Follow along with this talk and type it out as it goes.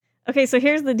Okay, so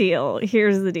here's the deal.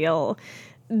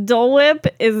 Dole Whip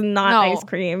is not ice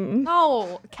cream.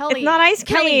 No, Kelly. It's not ice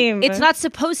cream. Kelly, it's not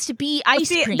supposed to be ice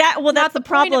cream. That's the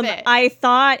problem. I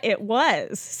thought it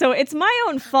was. So it's my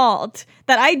own fault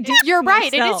that I do. You're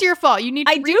right. It is your fault. You need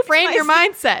to reframe your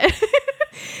mindset.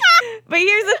 But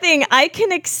here's the thing. I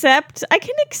can accept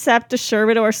a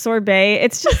sherbet or sorbet.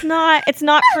 It's just not, it's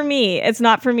not for me. It's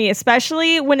not for me,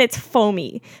 especially when it's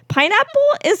foamy. Pineapple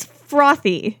is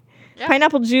frothy. Yeah.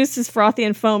 Pineapple juice is frothy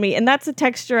and foamy, and that's a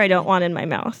texture I don't want in my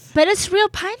mouth. But it's real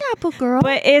pineapple, girl.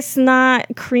 But it's not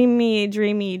creamy,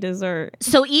 dreamy dessert.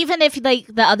 So even if like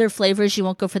the other flavors, you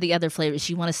won't go for the other flavors.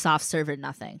 You want a soft serve or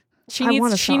nothing. She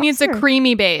needs a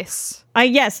creamy base.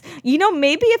 Yes.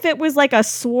 Maybe if it was like a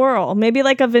swirl, maybe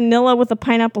like a vanilla with a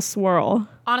pineapple swirl.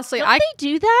 Honestly, they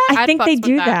do that? I think they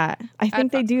do that. I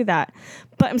think they do that.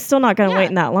 But I'm still not going to wait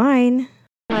in that line.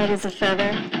 Light as a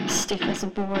feather, stiff as a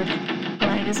board.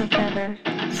 Light as a feather,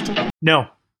 stiff. No.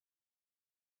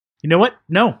 You know what?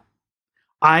 No.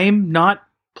 I'm not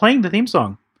playing the theme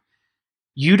song.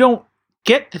 You don't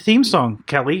get the theme song,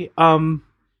 Kelly.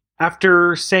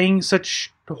 After saying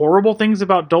such horrible things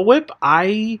about Dole Whip,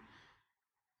 enjoy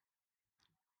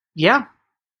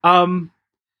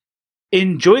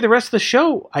the rest of the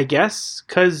show, I guess.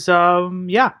 Because,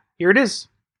 here it is.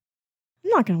 I'm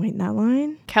not going to wait in that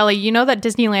line. Kelly, you know that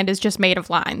Disneyland is just made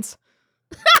of lines.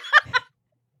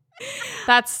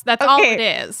 That's all it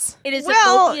is. It is a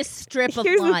copious strip of lines.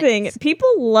 Here's the thing.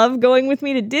 People love going with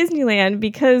me to Disneyland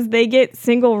because they get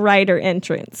single rider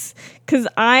entrance. Because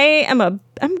I'm a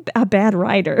bad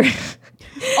rider.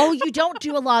 Oh, you don't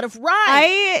do a lot of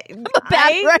rides. I'm a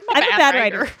bad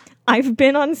rider. I've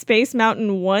been on Space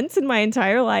Mountain once in my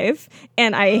entire life,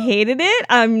 and I hated it.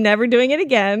 I'm never doing it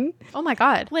again. Oh my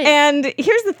God. Wait. And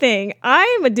here's the thing.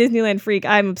 I'm a Disneyland freak.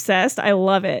 I'm obsessed. I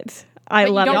love it. I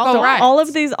love it. So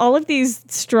all of these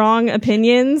strong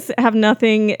opinions have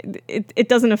nothing. It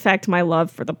doesn't affect my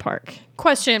love for the park.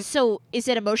 Question. So is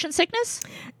it motion sickness?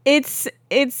 It's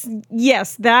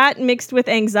yes, that mixed with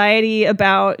anxiety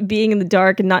about being in the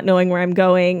dark and not knowing where I'm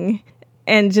going.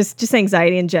 And just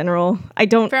anxiety in general. I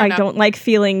don't like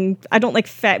being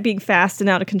fast and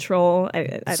out of control.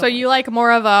 So you like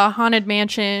more of a Haunted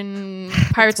Mansion,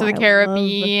 Pirates of the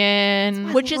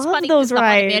Caribbean, which is funny because the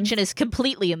Haunted Mansion is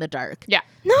completely in the dark. Yeah,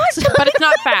 but it's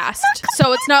not fast,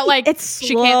 so it's not like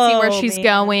she can't see where she's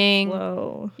going.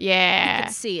 Slow. Yeah, you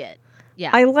can see it.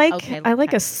 Yeah, I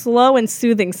like a slow and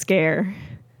soothing scare.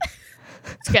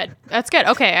 It's good. That's good.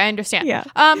 Okay, I understand. Yeah.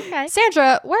 Okay.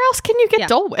 Sandra, where else can you get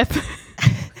Dole Whip?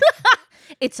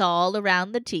 It's all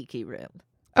around the Tiki Room.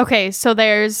 Okay, so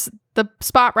there's the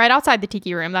spot right outside the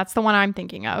Tiki Room. That's the one I'm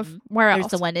thinking of. Mm-hmm. Where else?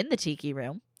 There's the one in the Tiki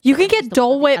Room. You can get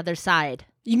Dole Whip on the other side.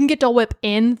 You can get Dole Whip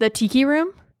in the Tiki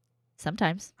Room?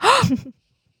 Sometimes.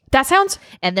 That sounds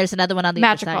and there's another one on the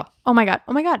magical. other side. Oh my god.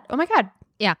 Oh my god. Oh my god.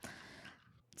 Yeah.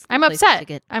 I'm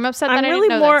upset. I'm upset that I didn't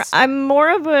know this. I'm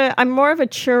more of a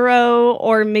churro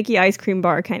or Mickey ice cream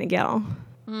bar kind of gal.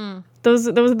 Mm. Those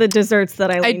are the desserts that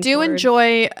I do towards.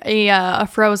 Enjoy a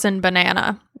frozen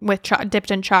banana with dipped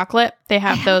in chocolate. They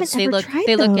have those. They look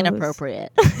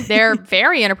inappropriate. They're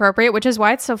very inappropriate, which is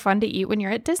why it's so fun to eat when you're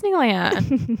at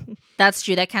Disneyland. That's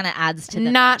true. That kind of adds to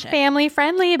the not magic. Family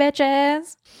friendly,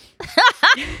 bitches.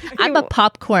 I'm a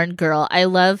popcorn girl. I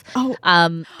love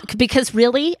because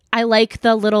really I like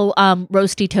the little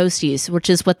roasty toasties,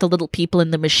 which is what the little people in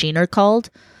the machine are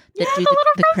called. That do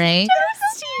the crane.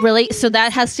 Really? So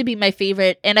that has to be my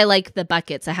favorite. And I like the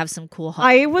buckets. I have some cool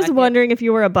I was wondering if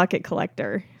you were a bucket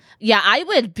collector. Yeah, I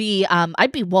would be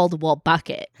I'd be wall to wall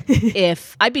bucket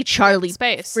if I'd be Charlie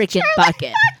freaking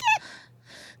bucket.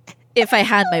 If I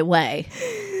had my way.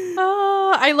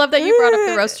 Oh, I love that you brought up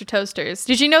the roaster toasters.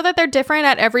 Did you know that they're different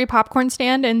at every popcorn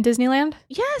stand in Disneyland?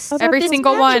 Yes. Every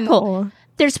single one.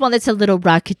 There's one that's a little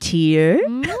Rocketeer.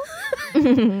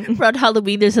 Around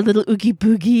Halloween, there's a little Oogie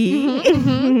Boogie.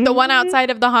 Mm-hmm. The one outside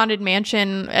of the Haunted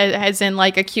Mansion has in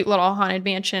like a cute little Haunted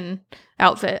Mansion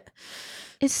outfit.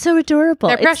 It's so adorable.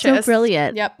 They're precious. It's so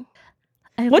brilliant. Yep.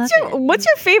 What's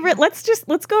your favorite?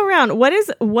 Let's go around. What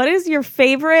is your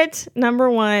favorite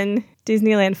number one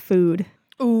Disneyland food?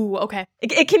 Ooh, okay.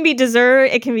 It can be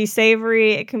dessert. It can be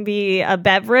savory. It can be a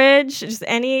beverage. Just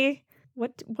any.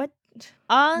 What?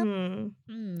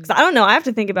 'Cause I don't know. I have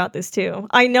to think about this too.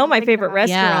 I know my favorite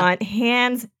restaurant,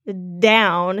 hands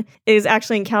down, is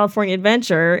actually in California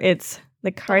Adventure. It's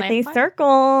the Carthay Circle.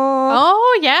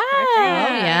 Oh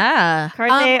yeah,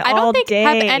 Carthay I don't think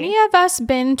have any of us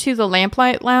been to the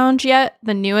Lamplight Lounge yet.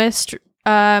 The newest.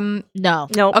 No.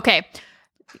 Okay.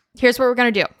 Here's what we're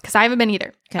gonna do because I haven't been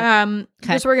either. Here's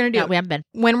what we're gonna do. No, we haven't been.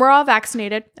 When we're all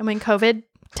vaccinated and when COVID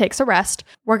takes a rest,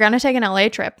 we're gonna take an LA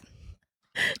trip.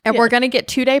 and we're gonna get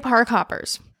 2-day park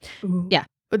hoppers. Yeah.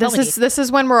 This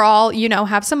is when we're all,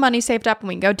 have some money saved up and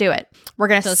we can go do it. We're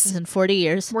gonna. So this is in 40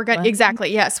 years. We're gonna exactly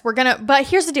yes. We're gonna. But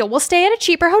here's the deal. We'll stay at a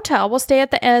cheaper hotel. We'll stay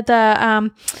at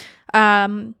the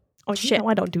Oh, shit!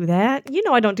 I don't do that.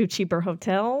 I don't do cheaper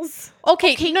hotels.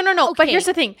 Okay. No. But here's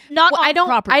the thing. I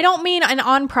don't mean an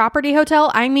on property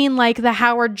hotel. I mean like the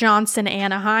Howard Johnson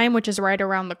Anaheim, which is right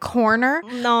around the corner.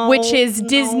 No, which is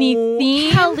Disney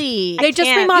themed. Kelly, they just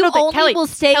can't. remodeled you it. only Kelly will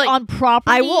stay on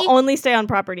property. I will only stay on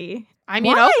property. I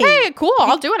mean, Why? okay, cool.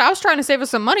 I'll do it. I was trying to save us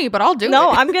some money, but I'll do it. No,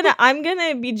 I'm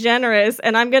gonna be generous,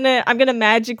 and I'm gonna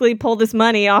magically pull this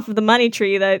money off of the money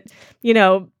tree that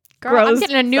Girl, I'm grows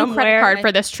getting a new credit somewhere. card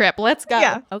for this trip. Let's go.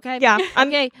 Yeah. Okay. Yeah,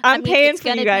 I'm paying it's for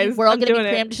gonna you guys. We're all I'm going to be doing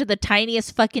it. crammed into the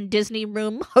tiniest fucking Disney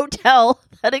room hotel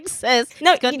that exists.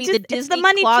 No, it's going to be the it's Disney the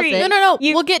money closet. tree. No.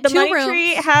 We'll get the 2 money rooms.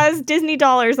 tree has Disney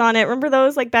dollars on it. Remember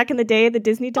those, like back in the day, the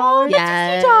Disney dollars?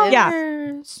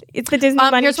 Yes. It's the Disney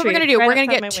money Here's what we're tree. gonna do. right We're gonna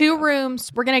outside get my 2 window.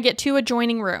 rooms. We're gonna get 2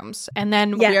 adjoining rooms, and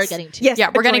then We are getting 2. Yes,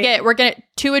 yeah, we're gonna adjoining. get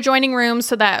 2 adjoining rooms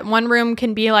so that one room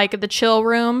can be like the chill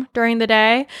room during the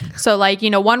day. So like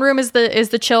one room is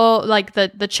the chill, like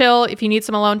the chill. If you need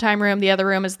some alone time room, the other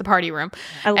room is the party room.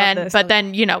 I love this. But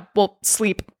then we'll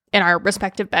sleep in our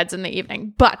respective beds in the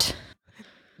evening. But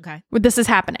Okay. this is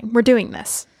happening. We're doing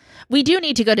this. We do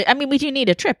need to go to. I mean, we do need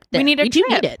a trip. There. We need a do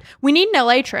trip. need it. We need an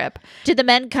LA trip. Did the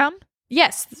men come?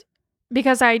 Yes,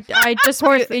 because I just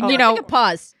Take a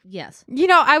pause. Yes.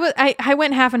 I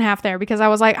went half and half there because I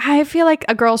was like, I feel like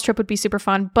a girls trip would be super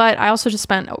fun, but I also just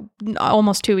spent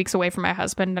almost 2 weeks away from my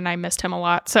husband and I missed him a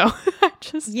lot. So I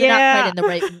just You're not quite in the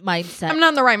right mindset. I'm not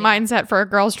in the right mindset for a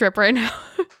girls trip right now.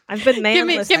 I've been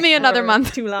manless. give me another for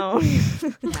month. Too long.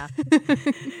 Yeah.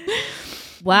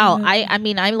 Wow. I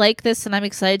mean, I like this and I'm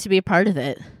excited to be a part of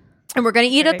it. And we're gonna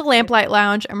eat at Very the Lamplight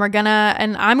Lounge,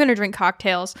 and I'm gonna drink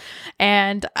cocktails,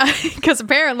 and because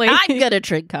apparently I'm gonna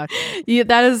drink cocktails.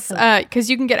 that is because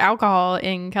you can get alcohol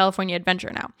in California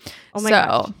Adventure now. Oh my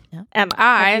so, gosh. Emma,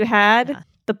 have you had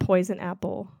the poison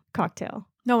apple cocktail?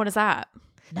 No, what is that?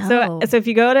 No. So if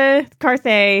you go to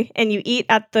Carthay and you eat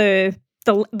at the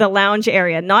lounge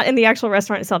area, not in the actual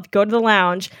restaurant itself, go to the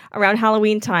lounge around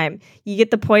Halloween time, you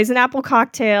get the poison apple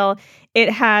cocktail. It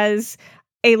has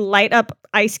a light up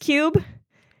ice cube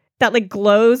that like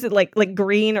glows like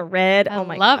green or red. I oh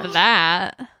my love gosh.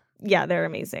 that. Yeah, they're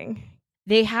amazing.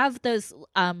 They have those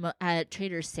at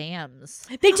Trader Sam's.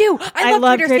 They do. I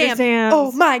love Trader Sam's. Sam's.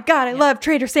 Oh my god, I love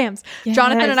Trader Sam's. Yes.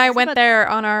 Jonathan and I went there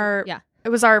on our It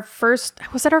was our first.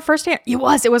 Was it our first? It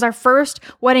was our first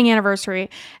wedding anniversary,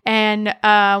 and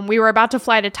we were about to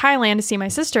fly to Thailand to see my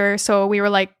sister. So we were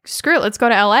like, "Screw it, let's go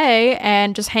to LA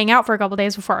and just hang out for a couple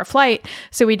days before our flight."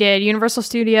 So we did Universal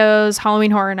Studios, Halloween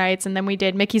Horror Nights, and then we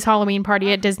did Mickey's Halloween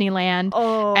Party at Disneyland.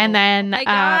 Oh, and then My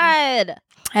God.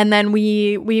 and then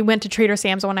we went to Trader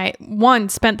Sam's one night. 1,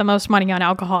 spent the most money on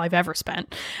alcohol I've ever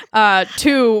spent.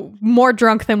 2, more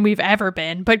drunk than we've ever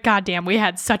been. But goddamn, we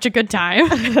had such a good time.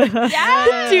 Dude,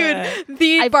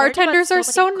 the I've bartenders learned are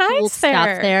about so many cool nice stuff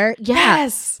there. there. Yeah.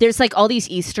 Yes. There's like all these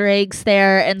Easter eggs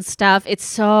there and stuff. It's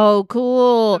so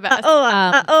cool.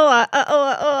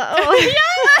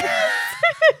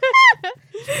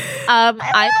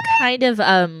 I'm kind of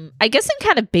I guess I'm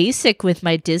kind of basic with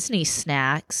my Disney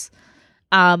snacks.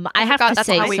 I have forgot to that's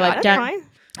say, how we so got it.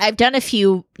 I've done a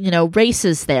few,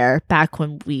 races there back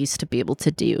when we used to be able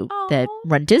to do the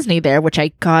Run Disney there, which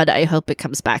I hope it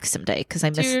comes back someday because I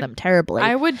miss Dude, them terribly.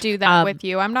 I would do that with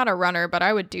you. I'm not a runner, but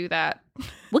I would do that.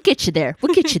 We'll get you there.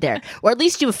 Or at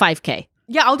least do a 5K.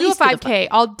 Yeah, I'll do a Please do the 5K.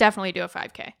 I'll definitely do a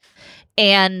 5K.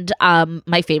 And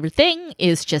my favorite thing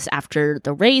is just after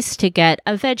the race to get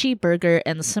a veggie burger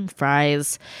and some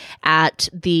fries at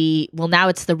now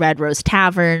it's the Red Rose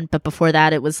Tavern, but before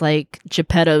that it was like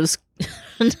Geppetto's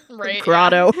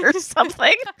Grotto or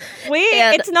something. Wait,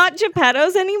 And- it's not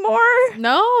Geppetto's anymore?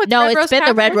 No, it's No, Red it's Rose been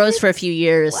the Red Tavern. Rose for a few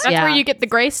years. That's yeah. where you get the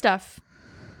gray stuff.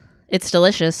 It's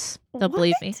delicious. Don't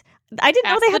believe me. I didn't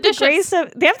know Ask they the had the gray dishes. stuff.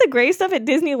 They have the gray stuff at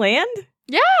Disneyland?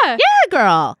 Yeah. Yeah,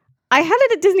 girl. I had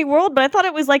it at Disney World, but I thought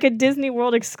it was like a Disney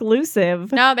World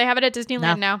exclusive. No, they have it at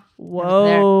Disneyland now.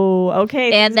 Whoa.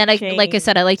 Okay. And this then, has like I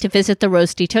said, I like to visit the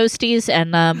Roasty Toasties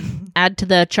and add to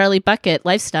the Charlie Bucket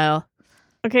lifestyle.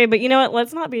 Okay, but you know what?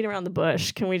 Let's not beat around the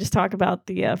bush. Can we just talk about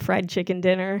the fried chicken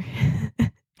dinner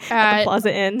at the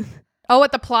Plaza Inn? Oh,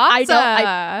 at the Plaza.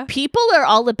 I know, people are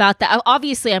all about that.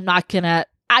 Obviously, I'm gonna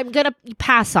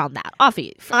pass on that.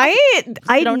 Obviously,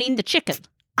 I don't eat the chicken.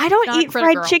 I don't Not eat for the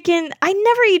fried girl. chicken. I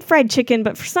never eat fried chicken,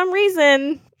 but for some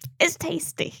reason, it's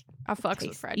tasty. I fucks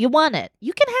with Fred. You want it?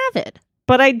 You can have it.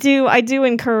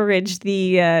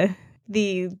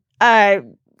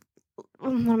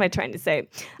 what am I trying to say?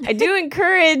 I do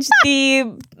encourage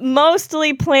the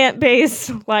mostly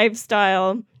plant-based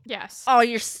lifestyle. Yes. Oh,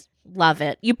 love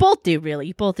it. You both do, really.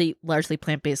 You both eat largely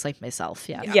plant-based like myself.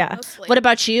 Yeah. Yeah. Mostly. What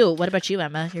about you? What about you,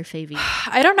 Emma? Your favorite?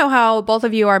 I don't know how both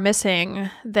of you are missing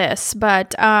this,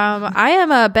 but I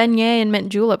am a beignet and mint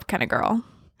julep kind of girl.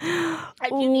 I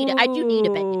do need a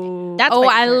beignet. That's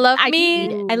I love I me.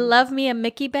 do need it. I love me a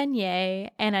Mickey beignet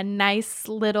and a nice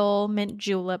little mint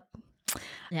julep.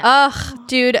 Yeah. Ugh,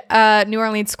 dude, New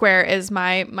Orleans Square is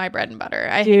my bread and butter.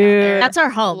 I hang out Dude. there. That's our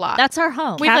home. a lot. That's our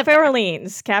home. We live Cafe there.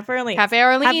 Orleans. Cafe Orleans. Cafe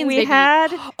Orleans. Have we baby.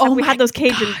 had? Oh have we my had those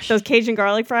gosh. Cajun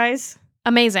garlic fries?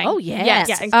 Amazing. Oh, yes. Yes.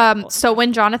 Yeah, incredible. So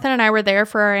when Jonathan and I were there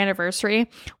for our anniversary,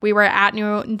 we were at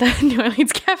the New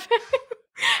Orleans Cafe.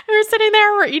 We were sitting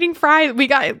there, we're eating fries. We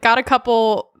got a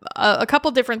couple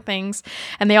different things,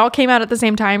 and they all came out at the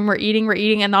same time. We're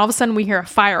eating, and all of a sudden we hear a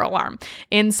fire alarm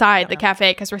inside the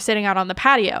cafe because we're sitting out on the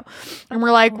patio, and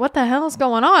we're like, "What the hell is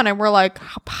going on?" And we're like,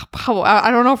 "I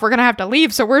don't know if we're gonna have to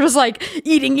leave." So we're just like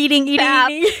eating.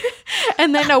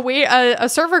 And then a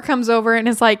server comes over and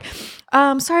is like,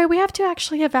 sorry, we have to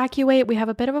actually evacuate. We have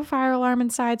a bit of a fire alarm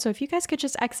inside. So if you guys could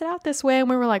just exit out this way." And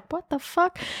we were like, what the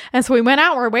fuck? And so we went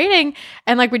out, we're waiting.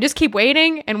 And like, we just keep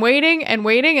waiting and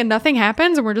nothing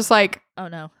happens. And we're just like, Oh,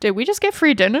 no. did we just get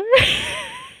free dinner?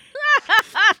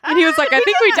 And he was like, I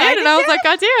think we did. And I was like,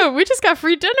 God damn, we just got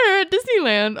free dinner at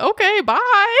Disneyland. Okay,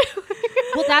 bye.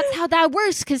 Well, that's how that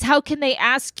works, because how can they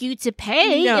ask you to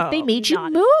pay No, if they made you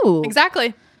not- move?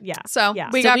 Exactly. Yeah. So Yeah.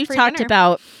 we So got we've free talked dinner.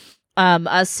 about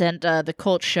us and the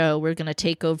Cult Show. We're going to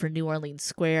take over New Orleans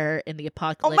Square in the Oh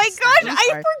apocalypse. my gosh, I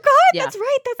Park. forgot. Yeah. That's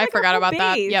right. That's I like our forgot home about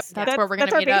that. base. Yep, that's where we're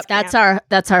gonna our meet base up. camp.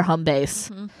 That's our home base.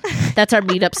 Mhm. That's our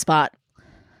meetup spot.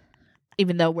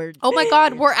 Even though we're Oh my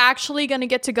God, we're actually going to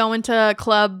get to go into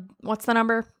Club, what's the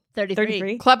number?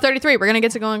 33. Club 33. We're going to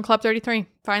get to go in Club 33,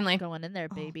 finally. Going in there,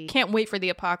 baby. Can't wait for the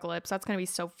apocalypse. That's going to be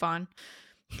so fun.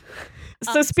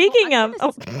 So speaking of,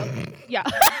 Yeah.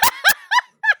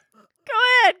 Go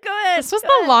ahead. This was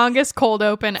the longest cold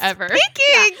open ever.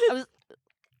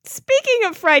 speaking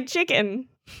of fried chicken,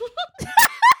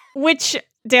 which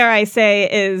dare I say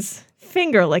is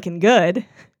finger licking good.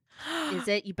 Is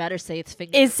it? You better say it's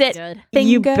finger. Is it? good.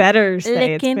 You Finger better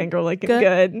say it's licking finger licking good.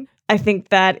 good. I think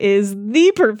that is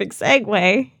the perfect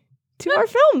segue to our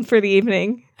film for the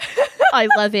evening. I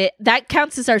love it. That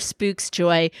counts as our Spooks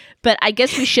Joy. But I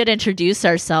guess we should introduce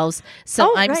ourselves. So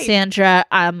Oh, I'm right. Sandra.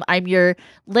 I'm your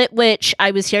lit witch.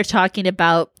 I was here talking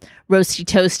about roasty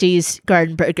toasties,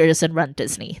 garden burgers, and Run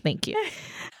Disney. Thank you.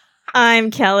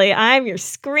 I'm Kelly. I'm your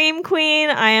scream queen.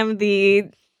 I am the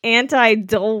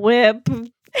anti-Dole Whip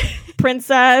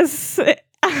princess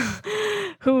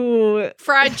who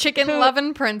Fried chicken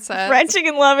loving princess. fried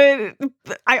chicken love it.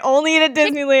 I only eat at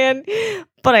Disneyland,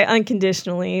 but I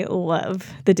unconditionally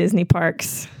love the Disney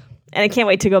parks. And I can't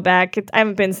wait to go back. I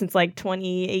haven't been since like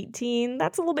 2018.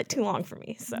 That's a little bit too long for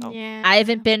me. So Yeah. I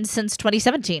haven't been since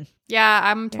 2017. Yeah,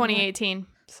 I'm 2018.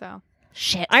 So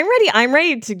Shit. I'm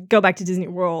ready to go back to Disney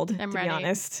World, I'm to ready. be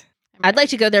honest. I'd like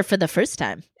to go there for the first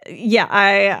time. Yeah,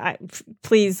 I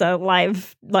please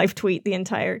live tweet the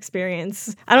entire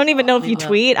experience. I don't even know if you will.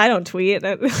 tweet. I don't tweet.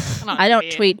 I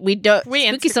don't tweet. We don't. We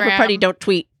Spooky Silver Instagram. Party don't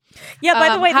tweet. Yeah,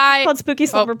 by the way, this hi. is called Spooky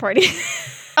Silver Party.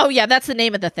 Oh yeah, that's the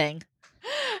name of the thing.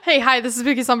 Hey, hi, this is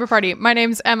Spooky Slumber Party. My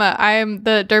name's Emma. I am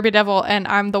the Derby Devil, and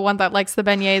I'm the one that likes the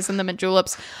beignets and the mint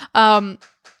juleps.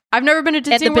 I've never been to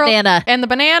Disney And the World. banana. And the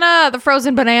banana, the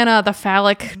frozen banana, the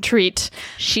phallic treat.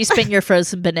 She spent your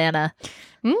frozen banana.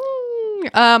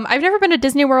 I've never been to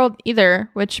Disney World either,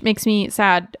 which makes me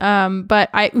sad. But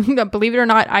I believe it or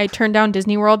not, I turned down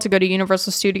Disney World to go to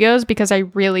Universal Studios because I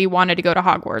really wanted to go to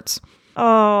Hogwarts.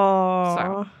 Oh,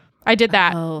 So I did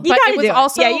that. Oh. You But gotta it was do it.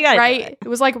 also Yeah, you gotta do right. it. It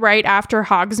was like right after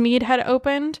Hogsmeade had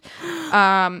opened.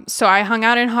 So I hung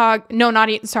out in not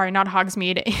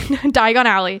Hogsmeade, in Diagon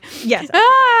Alley. yes.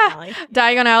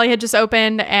 Diagon Alley had just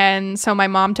opened, and so my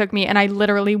mom took me, and I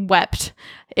literally wept.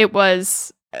 It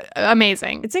was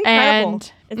amazing. It's incredible.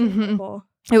 And It's Mhm. incredible.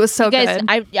 it was so Guys,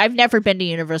 good. I've never been to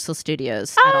Universal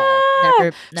Studios at all.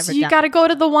 Never So you done got to go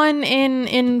to the one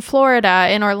in Florida,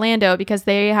 in Orlando, because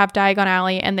they have Diagon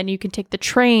Alley, and then you can take the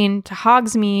train to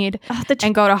Hogsmeade Oh,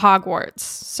 and go to Hogwarts.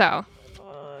 So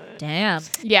it. Damn.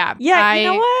 yeah, Yeah, you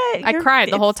know what? I cried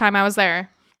the It's whole time I was there,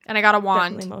 and I got a definitely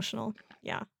wand. emotional.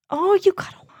 Yeah. Oh, you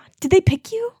got a wand. Did they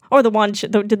pick you? Or the wand?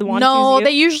 Did the wand? No,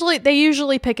 choose you? they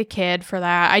usually pick a kid for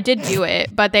that. I did do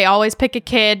it, but they always pick a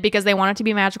kid because they want it to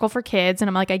be magical for kids. And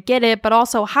I'm like, I get it, but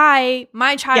also, hi,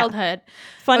 my childhood.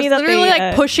 Funny I was that literally they,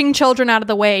 like pushing children out of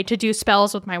the way to do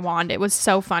spells with my wand. It was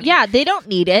so funny. Yeah, they don't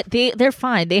need it. They're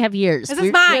fine. They have years. This is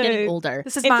We're mine. getting older.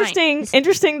 This is mine.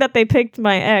 Interesting that they picked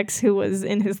my ex, who was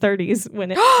in his 30s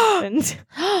when it happened.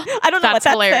 I don't know what That's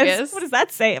that hilarious. says. What does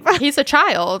that say about? He's a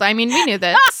child. I mean, we knew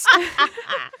this.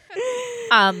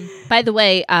 By the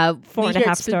way, we 4.5 here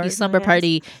at Spooky stars, Slumber my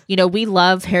Party, we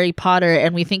love Harry Potter,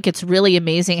 and we think it's really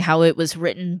amazing how it was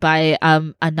written by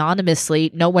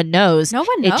anonymously. No one knows. No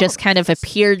one It knows. just kind of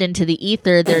appeared into the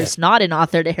ether. There's not an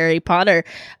author to Harry Potter.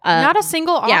 Not a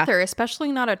single yeah. author,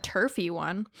 especially not a turfy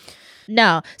one.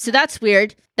 No. So that's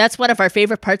weird. That's one of our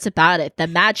favorite parts about it. The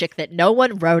magic that no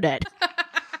one wrote it.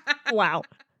 Wow.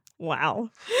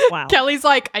 Kelly's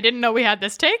like, I didn't know we had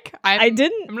this take. I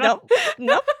didn't. I'm not-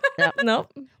 Nope. Yep.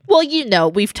 Nope. Well,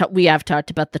 we have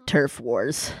talked about the turf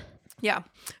wars. Yeah.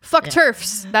 Fuck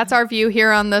turfs. That's our view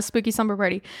here on the Spooky Slumber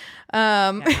Party.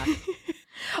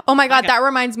 Oh my God, that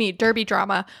reminds me, derby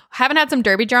drama. Haven't had some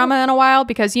derby drama in a while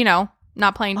because,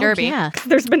 not playing derby. Oh, yeah.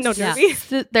 There's been no Yeah.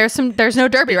 derby. There's no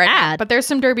derby right now, bad. but there's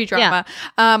some derby drama.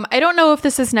 I don't know if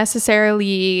this is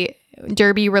necessarily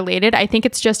derby related. I think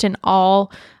it's just in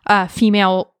all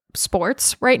female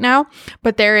sports right now,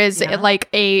 but there is like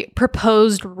a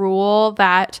proposed rule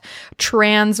that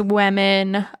trans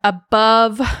women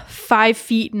above 5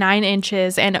 feet 9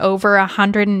 inches and over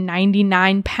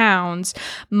 199 pounds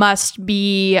must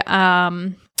be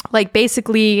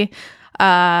basically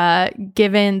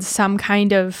given some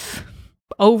kind of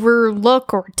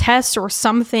overlook or test or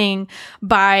something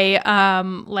by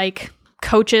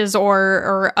coaches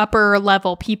or upper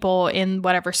level people in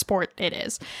whatever sport it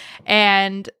is.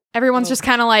 And everyone's just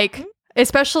kind of like,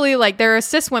 especially like there are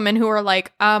cis women who are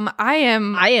like, I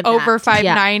am over that.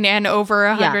 5'9" and over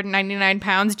 199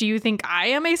 pounds. Do you think I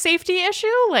am a safety issue?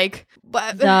 Like,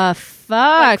 The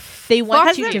fuck? Like, they want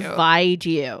fuck to you. divide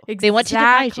you. They want to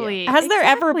divide you. Has there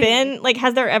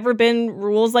ever been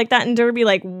rules like that in derby,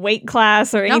 like weight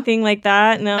class or anything like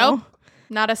that? No. Nope.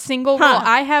 Not a single rule.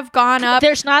 I have gone up.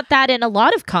 There's not that in a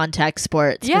lot of contact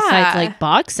sports besides like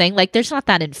boxing. Like there's not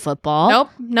that in football.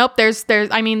 Nope. There's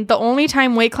I mean, the only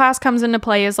time weight class comes into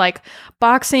play is like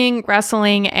boxing,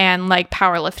 wrestling, and like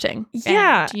powerlifting.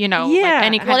 Yeah. And, like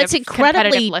any kind it's of incredibly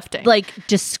competitive lifting. like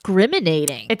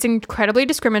discriminating. It's incredibly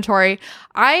discriminatory.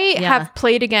 I have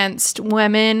played against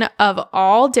women of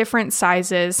all different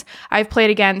sizes. I've played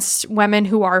against women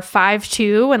who are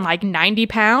 5'2" and like 90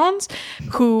 pounds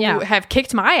who have kicked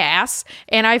my ass,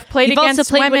 and I've played You've against also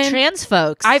played women. with trans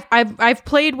folks. I've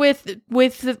played with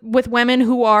women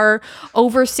who are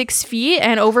over 6 feet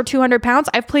and over 200 pounds.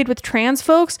 I've played with trans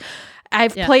folks.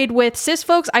 I've played with cis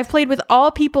folks. I've played with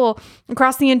all people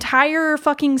across the entire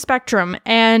fucking spectrum,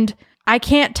 and I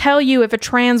can't tell you if a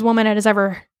trans woman has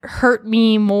ever hurt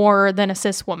me more than a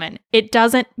cis woman. It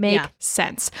doesn't make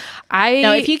sense.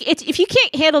 No, if you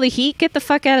can't handle the heat, get the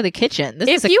fuck out of the kitchen. This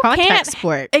is a contact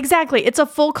sport. Exactly. It's a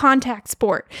full contact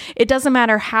sport. It doesn't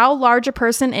matter how large a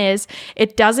person is.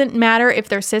 It doesn't matter if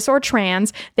they're cis or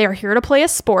trans. They are here to play a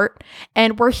sport,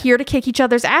 and we're here to kick each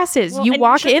other's asses. You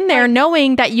walk in there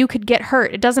knowing that you could get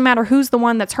hurt. It doesn't matter who's the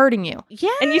one that's hurting you. Yeah.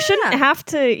 And you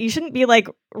shouldn't be like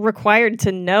required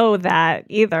to know that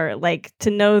either, like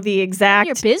to know the exact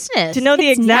your business, to know the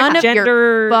exact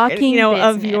gender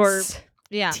of your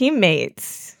Yeah.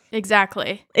 teammates.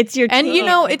 Exactly. It's your and team. you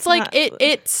know, it's like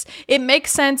it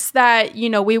makes sense that, you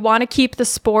know, we want to keep the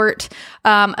sport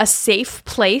a safe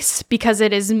place because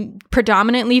it is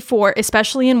predominantly for,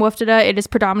 especially in Woofdada, it is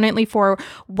predominantly for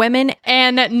women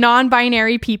and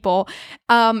non-binary people.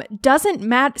 Doesn't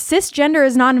matter. Cisgender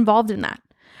is not involved in that.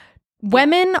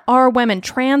 Women are women.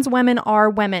 Trans women are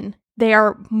women. They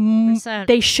are. 100%.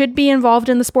 They should be involved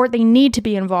in the sport. They need to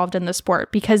be involved in the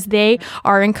sport because they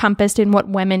are encompassed in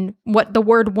what the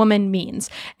word woman means.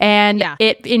 And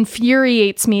it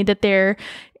infuriates me that they're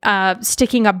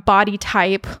sticking a body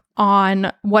type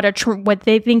on what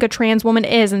they think a trans woman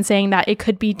is and saying that it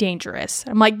could be dangerous.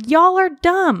 I'm like, y'all are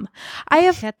dumb. I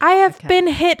have been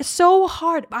hit so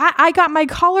hard. I got my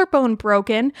collarbone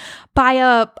broken by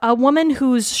a woman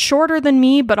who's shorter than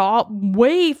me, but all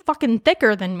way fucking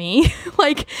thicker than me.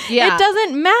 Like, it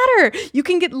doesn't matter. You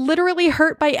can get literally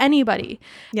hurt by anybody.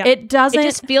 Yep. It doesn't. It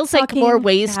just feels like more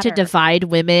ways to divide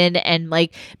women and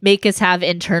like make us have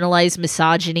internalized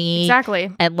misogyny.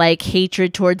 Exactly. And like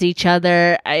hatred towards each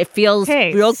other. It feels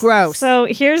real gross. So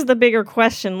here's the bigger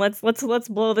question. Let's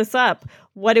blow this up.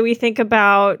 What do we think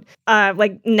about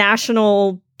like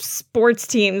national sports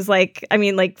teams? Like, I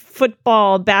mean, like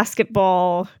football,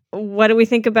 basketball, what do we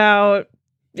think about?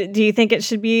 Do you think it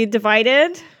should be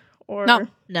divided? Or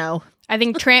No. I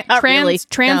think really.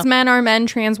 trans men are men,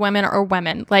 trans women are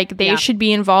women. Like they should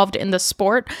be involved in the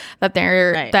sport that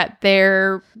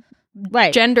their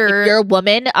right. gender. If you're a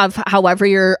woman of however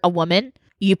you're a woman,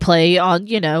 you play on,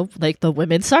 like the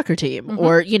women's soccer team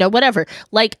or, whatever.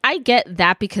 Like I get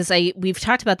that because we've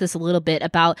talked about this a little bit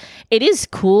about it is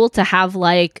cool to have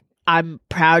like, I'm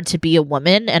proud to be a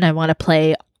woman and I want to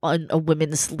play on a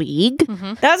women's league.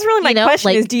 That's really my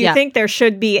question is, do you think there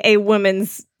should be a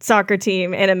women's soccer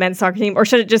team and a men's soccer team, or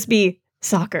should it just be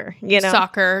soccer,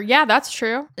 Soccer. Yeah, that's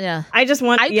true. Yeah. I just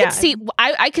want, I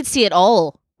could see it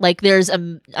all. Like there's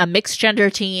a mixed gender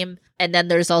team and then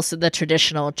there's also the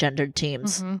traditional gendered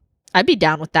teams. I'd be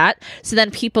down with that. So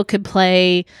then people could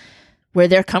play where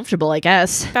they're comfortable, I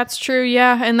guess. That's true,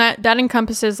 yeah. And that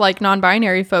encompasses like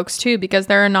non-binary folks too, because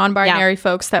there are non-binary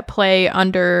folks that play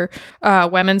under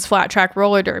women's flat track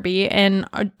roller derby and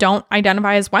don't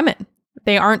identify as women.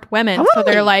 They aren't women. Oh, so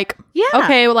they're like, yeah.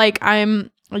 Okay, like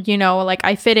I'm, like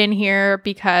I fit in here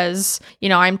because,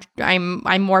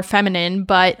 I'm more feminine,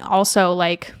 but also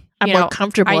like I'm more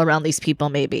comfortable around these people,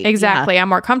 maybe. Exactly. Yeah. I'm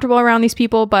more comfortable around these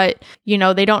people, but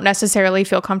they don't necessarily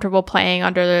feel comfortable playing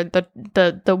under the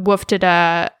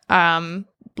woofed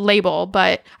label.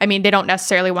 But I mean, they don't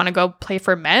necessarily want to go play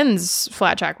for men's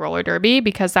flat track roller derby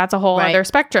because that's a whole other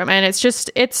spectrum. And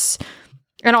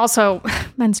and also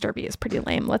men's derby is pretty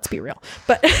lame. Let's be real.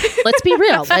 But let's be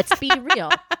real. Let's be real.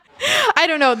 I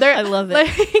don't know. I love it.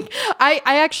 Like, I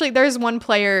actually, there's one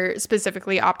player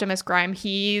specifically, Optimus Grime.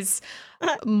 He's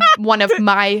one of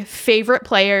my favorite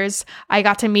players. I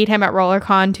got to meet him at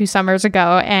RollerCon 2 summers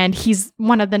ago, and he's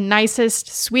one of the nicest,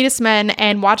 sweetest men.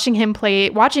 And watching him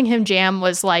jam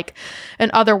was like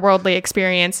an otherworldly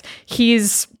experience.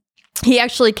 He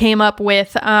actually came up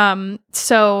with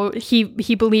so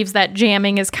he believes that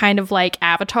jamming is kind of like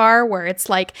Avatar, where it's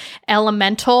like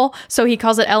elemental. So he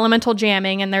calls it elemental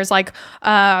jamming, and there's like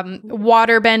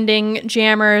water bending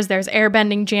jammers, there's air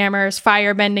bending jammers,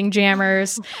 fire bending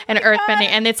jammers, and earth bending.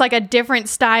 And it's like a different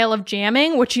style of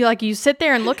jamming, which you sit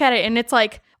there and look at it and it's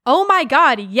like, oh my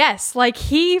God, yes. Like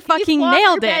he fucking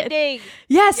nailed it.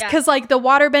 Yes, because like the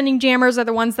water bending jammers are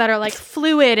the ones that are like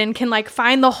fluid and can like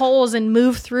find the holes and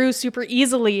move through super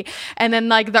easily. And then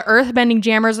like the earth bending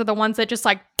jammers are the ones that just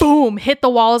like boom, hit the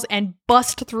walls and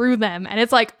bust through them. And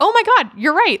it's like, oh my God,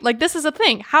 you're right. Like this is a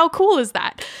thing. How cool is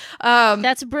that?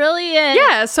 That's brilliant.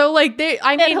 Yeah. So like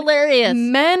hilarious.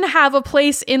 Men have a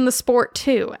place in the sport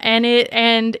too.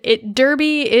 And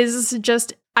derby is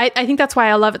just, I think that's why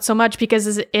I love it so much,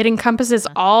 because it encompasses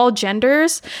all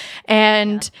genders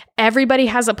and everybody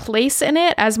has a place in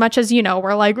it. As much as,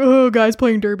 we're like, oh, guys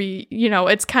playing derby,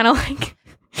 it's kind of like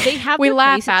they have we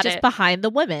laugh at just it behind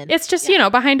the women. It's just,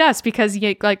 behind us because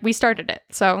we started it.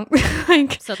 So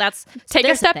like, so that's take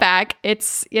a step back.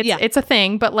 It's a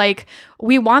thing, but like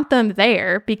we want them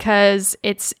there because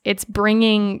it's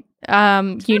bringing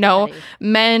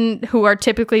men who are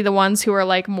typically the ones who are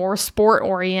like more sport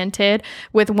oriented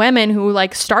with women who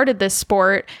like started this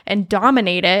sport and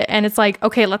dominate it. And it's like,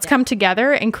 okay, let's come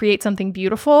together and create something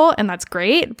beautiful. And that's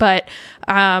great. But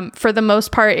for the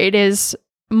most part, it is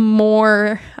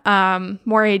more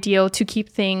ideal to keep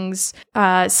things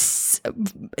more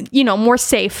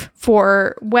safe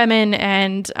for women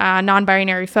and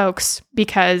non-binary folks,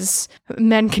 because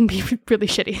men can be really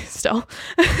shitty still.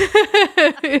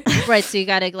 Right, so you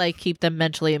gotta like keep them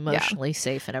mentally, emotionally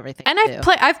safe and everything. And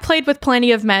I've played with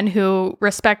plenty of men who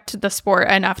respect the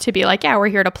sport enough to be like, yeah, we're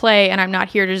here to play and I'm not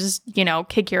here to just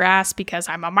kick your ass because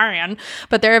I'm a man.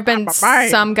 But there have been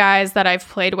some guys that I've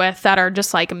played with that are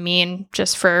just like mean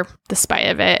just for the spite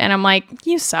of it, and I'm like,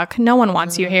 you suck. No one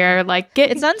wants you here. Like,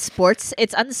 it's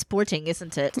unsporting,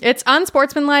 isn't it? It's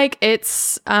unsportsmanlike.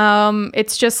 It's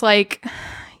just like,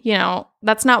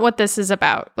 that's not what this is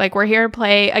about. Like, we're here to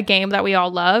play a game that we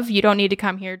all love. You don't need to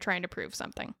come here trying to prove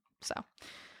something. So,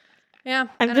 yeah.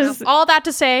 All that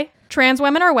to say, trans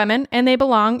women are women and they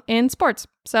belong in sports.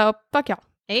 So, fuck y'all.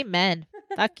 Amen.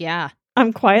 Fuck yeah.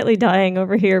 I'm quietly dying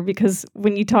over here because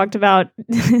when you talked about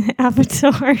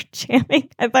Avatar jamming,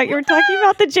 I thought you were talking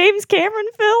about the James Cameron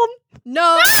film.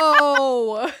 No.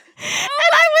 And I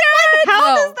was like,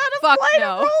 how does that apply to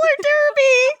roller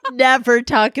derby? Never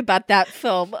talk about that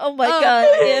film. Oh my God.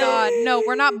 Oh God. No,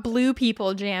 we're not blue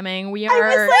people jamming. We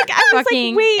are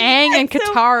fucking Aang and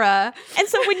Katara. And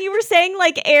so when you were saying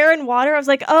like air and water, I was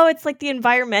like, oh, it's like the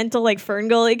environmental like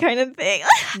Ferngully kind of thing.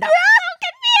 No.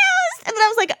 And then I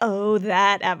was like, oh,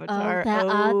 that Avatar. Oh, that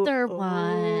other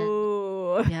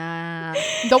one. Yeah.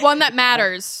 Yeah. The one that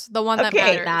matters. The one that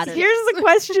matters. Here's the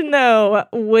question, though.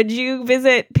 Would you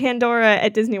visit Pandora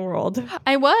at Disney World?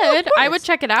 I would. I would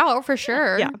check it out for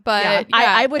sure. Yeah. But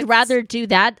I would rather do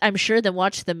that, I'm sure, than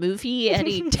watch the movie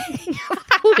any day of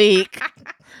the week.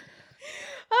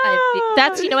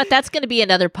 That's, you know what? That's going to be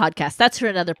another podcast. That's for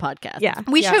another podcast. Yeah.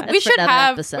 We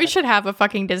should have a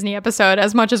fucking Disney episode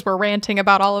as much as we're ranting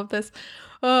about all of this.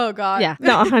 Oh God. Yeah.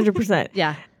 No, 100%.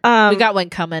 Yeah. We got one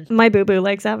coming. My boo-boo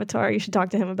likes Avatar. You should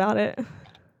talk to him about it.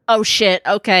 Oh shit.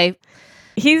 Okay.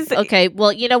 He's okay.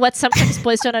 Well, you know what? Sometimes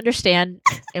boys don't understand,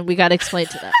 and we got to explain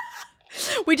to them.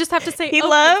 We just have to say,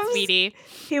 sweetie.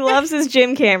 He loves his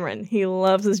Jim Cameron. He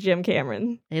loves his Jim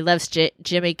Cameron. He loves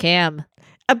Jimmy Cam.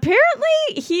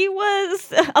 Apparently, he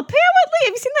was. Apparently,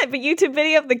 have you seen that YouTube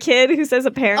video of the kid who says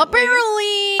apparently?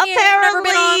 Apparently, I've never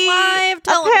been on live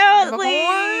television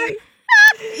before.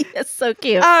 It's so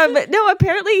cute. No,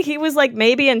 apparently he was like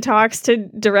maybe in talks to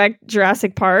direct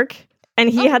Jurassic Park, and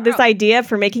he had this idea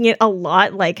for making it a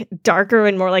lot like darker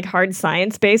and more like hard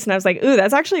science based. And I was like, ooh,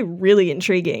 that's actually really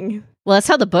intriguing. Well, that's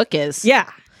how the book is. Yeah.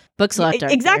 Book's a lot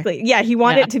darker. Exactly. Yeah, he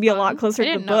wanted it to be a lot closer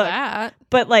to the book. That.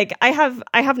 But like I have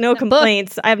no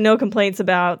complaints. I have no complaints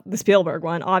about the Spielberg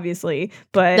one, obviously.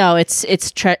 But no,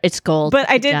 it's gold. But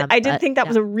I did think that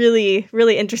was a really,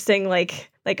 really interesting like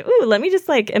ooh, let me just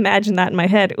like imagine that in my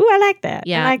head. Ooh, I like that.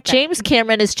 Yeah. I like that. James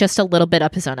Cameron is just a little bit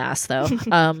up his own ass though.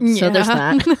 So there's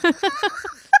that.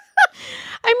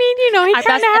 I mean, you know, he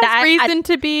kind of has reason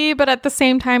to be, but at the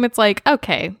same time, it's like,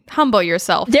 okay, humble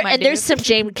yourself. There's some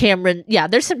James Cameron,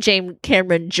 there's some James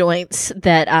Cameron joints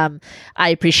that I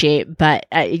appreciate, but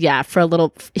yeah, for a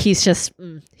little, he's just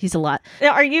he's a lot.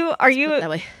 Now, are you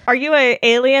a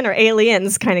alien or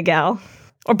aliens kind of gal?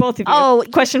 Or both of you? Oh,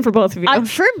 question for both of you.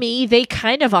 For me, they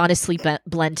kind of honestly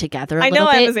blend together a I little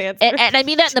know bit. I was answering. And I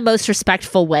mean that in the most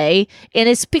respectful way. And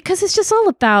it's because it's just all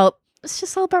about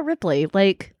Ripley.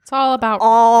 Like it's all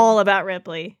about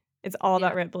Ripley. It's all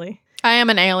about Ripley. I am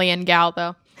an alien gal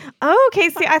though. Oh, okay.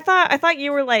 See, I thought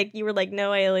you were like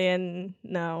no alien,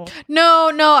 no.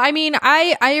 No. I mean,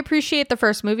 I appreciate the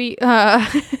first movie.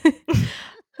 I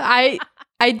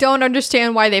don't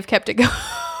understand why they've kept it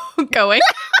going.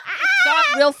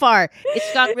 It's gone real far.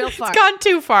 It's gone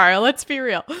too far. Let's be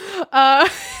real.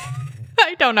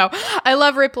 I don't know. I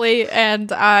love Ripley,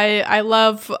 and I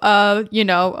love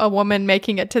a woman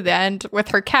making it to the end with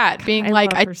her cat being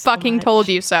like, "I fucking told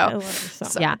you so." I love her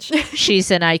so much. She's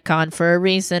an icon for a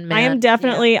reason, man. I am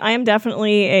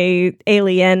definitely a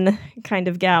alien kind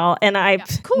of gal, and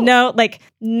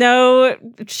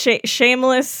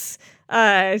shameless.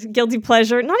 Guilty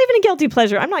pleasure. Not even a guilty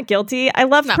pleasure. I'm not guilty. I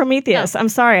loved Prometheus. No. I'm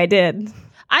sorry I did.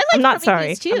 I'm not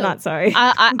sorry. Too. I'm not sorry.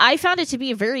 I found it to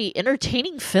be a very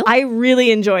entertaining film. I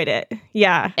really enjoyed it.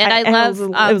 Yeah. And I love it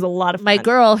was a lot of fun. My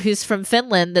girl who's from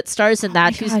Finland that stars in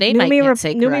that, whose name I can't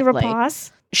say correctly. Noomi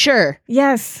Rapace? Sure.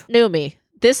 Yes. Noomi.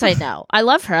 This I know. I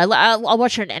love her. I'll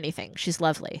watch her in anything. She's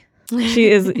lovely. She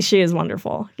is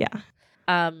wonderful.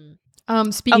 Yeah.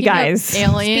 Speaking of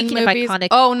alien movies. Of iconic.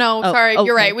 Oh no, sorry. Okay.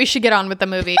 You're right. We should get on with the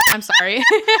movie. I'm sorry.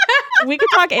 We could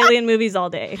talk alien movies all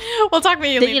day. We'll talk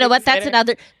alien movies. You know what?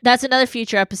 Later. That's another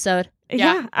future episode.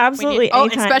 Yeah, absolutely.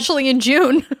 Especially in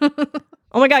June.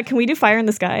 Oh my God, can we do Fire in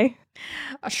the Sky?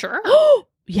 Sure.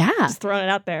 Yeah. Just throwing it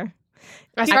out there.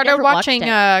 I started watching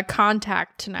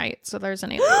Contact tonight, so there's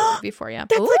an alien movie for you.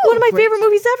 That's like one of my favorite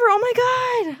movies ever. Oh my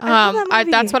God. I love that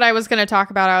movie. That's what I was going to talk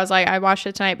about. I was like, I watched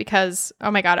it tonight because,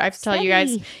 oh my God, I have to tell you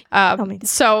guys.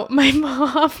 So my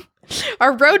mom,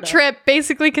 our road trip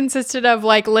basically consisted of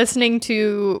like listening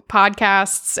to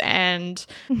podcasts and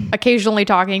occasionally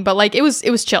talking, but like it was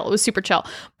chill. It was super chill.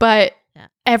 But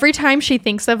every time she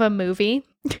thinks of a movie,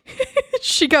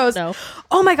 she goes,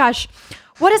 oh my gosh,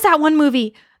 what is that one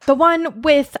movie? The one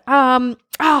with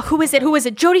who is it?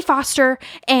 Jodie Foster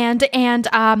and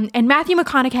Matthew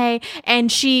McConaughey,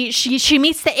 and she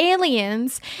meets the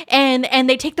aliens and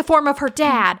they take the form of her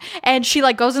dad, and she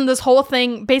like goes in this whole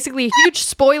thing, basically a huge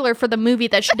spoiler for the movie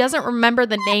that she doesn't remember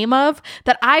the name of,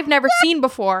 that I've never seen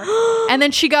before. And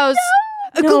then she goes,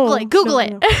 Google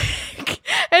it.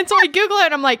 And so I Google it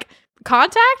and I'm like,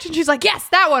 Contact? And she's like, yes,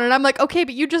 that one. And I'm like, okay,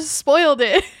 but you just spoiled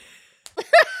it.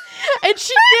 And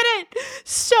she did it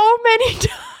so many times.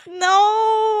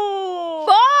 No.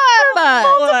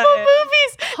 Multiple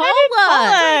movies. Hold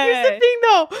on. Here's the thing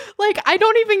though. Like, I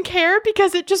don't even care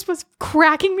because it just was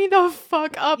cracking me the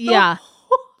fuck up the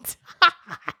whole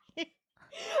time.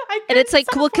 And it's like,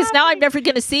 well, because now I'm never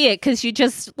going to see it because you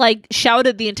just like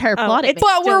shouted the entire plot at me.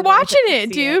 But we're watching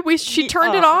it, dude. She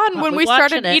turned it on when we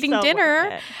started eating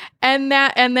dinner. And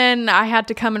then I had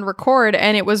to come and record,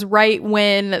 and it was right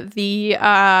when the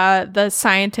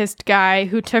scientist guy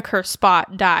who took her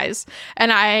spot dies.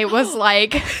 And I was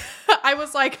like,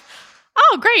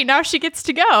 oh, great, now she gets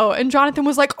to go. And Jonathan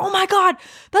was like, oh my God,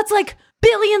 that's like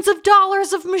billions of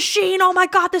dollars of machine. Oh my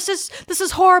God, this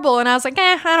is horrible. And I was like,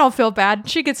 I don't feel bad.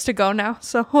 She gets to go now,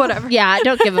 so whatever. Yeah, I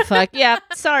don't give a fuck. Yeah,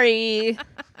 sorry.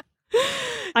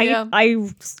 I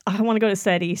want to go to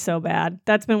SETI so bad.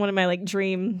 That's been one of my like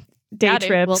dream day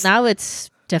trips. Well, now it's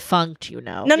defunct, you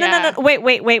know. No. Wait.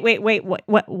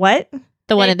 What?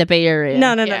 The one in the Bay Area.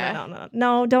 No.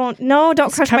 Don't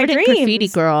crush my dreams. Graffiti,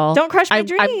 girl. Don't crush my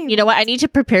dreams. You know what? I need to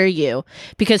prepare you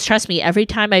because trust me, every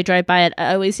time I drive by it,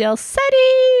 I always yell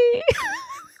SETI.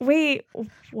 Wait,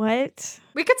 what?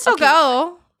 We could still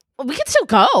go. We can still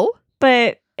go,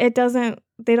 but it doesn't.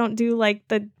 They don't do like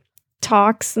the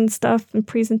talks and stuff and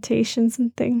presentations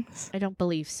and things. I don't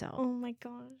believe so. Oh my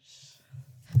gosh.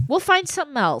 We'll find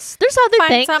something else. There's other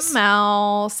things. Something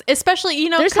else. Especially, you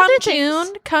know, There's come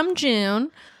June.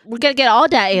 We're going to get all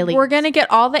that alien. We're going to get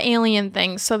all the alien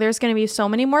things. So there's going to be so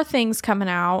many more things coming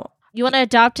out. You want to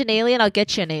adopt an alien? I'll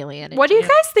get you an alien. What do you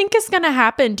guys think is going to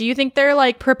happen? Do you think they're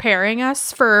like preparing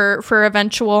us for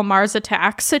eventual Mars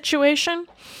attack situation?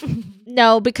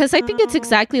 No, because I think it's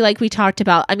exactly like we talked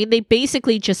about. I mean, they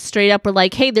basically just straight up were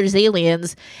like, hey, there's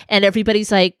aliens. And everybody's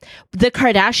like, the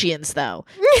Kardashians, though.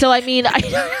 So, I mean,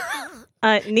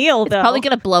 Neil, though. Probably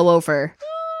going to blow over.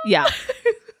 Yeah.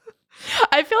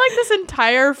 I feel like this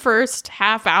entire first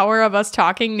half hour of us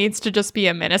talking needs to just be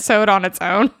a Minnesota on its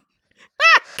own.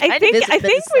 I think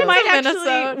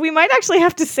we might actually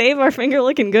have to save our finger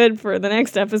looking good for the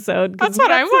next episode. That's what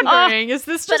I'm wondering. Is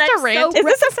this just a rant? Is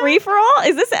this a free for all?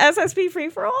 Is this SSP free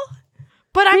for all?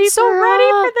 But I'm so ready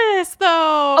for this,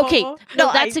 though. Okay,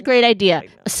 no, that's a great idea.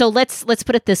 So let's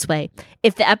put it this way: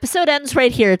 if the episode ends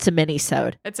right here, it's a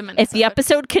mini-sode. It's a mini-sode. If the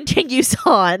episode continues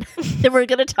on, then we're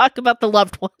going to talk about the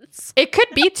loved ones. It could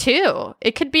be two.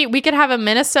 It could be we could have a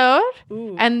mini-sode,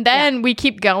 and then we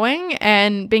keep going,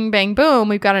 and bing bang boom,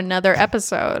 we've got another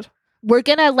episode. We're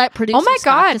gonna let producers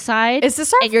decide. Is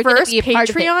this our first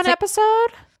Patreon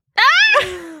episode?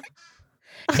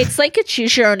 It's like a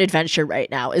choose your own adventure right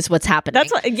now is what's happening.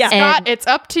 That's what, yeah. Scott, it's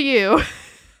up to you.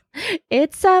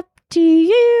 It's up to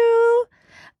you.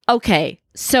 Okay,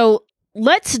 so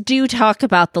let's talk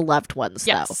about the loved ones,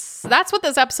 though. That's what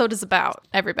this episode is about,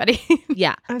 everybody.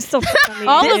 Yeah. I'm still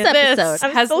all of this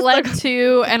has led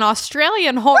to an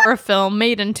Australian horror film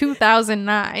made in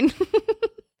 2009.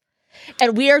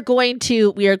 And we are going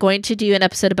to do an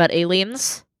episode about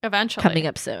aliens eventually. Coming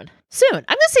up soon. I'm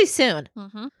gonna say soon.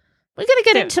 Mm-hmm. We're gonna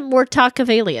get into more talk of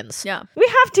aliens. Yeah, we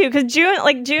have to because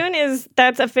June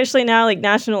that's officially now like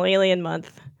National Alien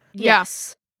Month.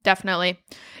 Yes, definitely.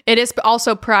 It is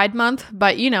also Pride Month,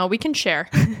 but we can share.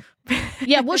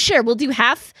 Yeah, we'll share. We'll do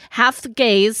half the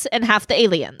gays and half the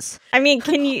aliens. I mean,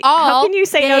 how can you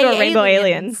say no to rainbow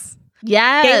aliens?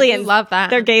 Yeah, aliens, love that.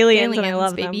 They're gaylians, and I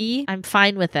love baby. them. I'm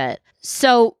fine with it.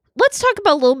 So let's talk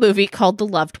about a little movie called The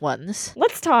Loved Ones.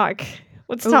 Let's talk.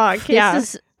 Yeah.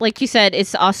 This is, like you said,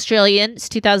 it's Australian. It's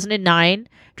 2009.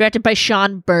 Directed by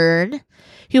Sean Byrne,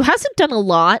 who hasn't done a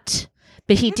lot,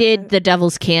 but he did The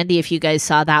Devil's Candy, if you guys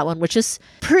saw that one, which is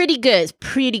pretty good. It's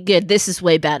pretty good. This is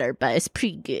way better, but it's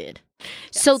pretty good.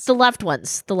 Yes. So The Loved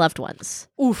Ones.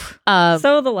 Oof.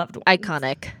 So The Loved Ones.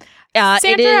 Iconic.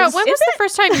 Sandra, when was the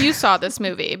first time you saw this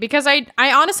movie? Because I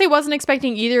honestly wasn't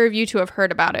expecting either of you to have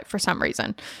heard about it for some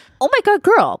reason. Oh my God,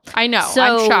 girl. I know. So,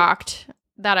 I'm shocked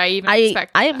that I even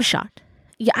expected I am shocked.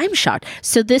 Yeah, I'm shocked.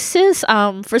 So this is,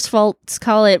 first of all, let's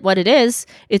call it what it is.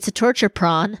 It's a torture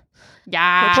prawn.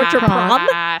 Yeah. Torture prom?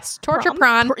 Torture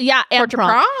prawn. Yeah, and torture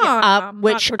prom.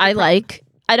 Which torture I prom. like.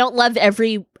 I don't love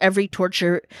every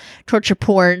torture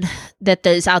porn that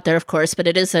is out there, of course, but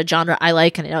it is a genre I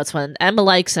like, and I know it's one Emma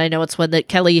likes, and I know it's one that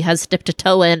Kelly has dipped a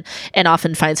toe in and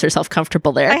often finds herself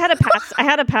comfortable there. I had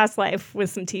a past life with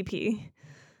some TP.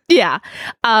 Yeah.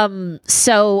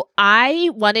 So I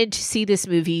wanted to see this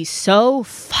movie so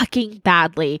fucking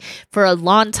badly for a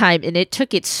long time, and it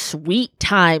took its sweet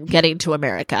time getting to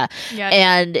America. Yeah.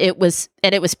 And it was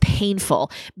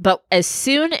painful. But as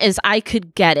soon as I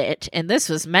could get it, and this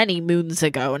was many moons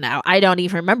ago now, I don't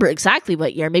even remember exactly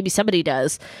what year, maybe somebody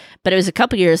does, but it was a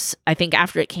couple years, I think,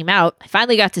 after it came out. I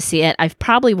finally got to see it. I've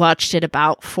probably watched it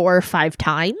about 4 or 5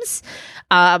 times.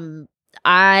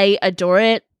 I adore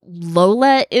it.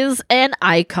 Lola is an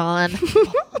icon. So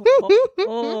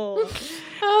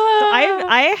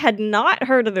I had not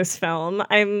heard of this film.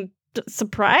 I'm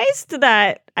surprised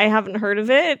that I haven't heard of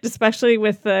it, especially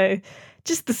with the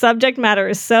subject matter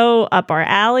is so up our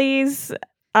alleys.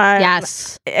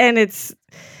 Yes. And it's,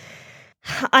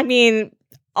 I mean,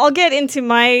 I'll get into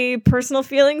my personal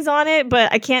feelings on it,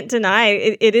 but I can't deny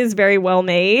it is very well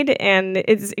made and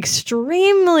it's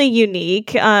extremely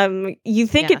unique. You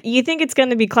think it's going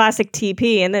to be classic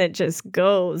TP, and then it just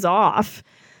goes off.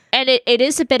 And it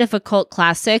is a bit of a cult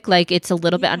classic. Like, it's a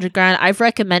little bit underground. I've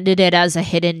recommended it as a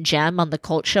hidden gem on the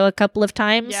Cult Show a couple of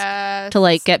times to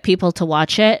like get people to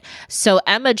watch it. So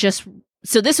Emma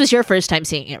so this was your first time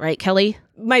seeing it, right, Kelly?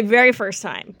 My very first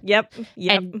time. Yep.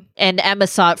 And Emma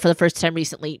saw it for the first time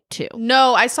recently too.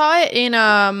 No, I saw it in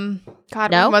when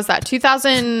was that?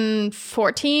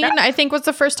 2014, I think was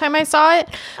the first time I saw it.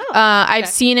 I've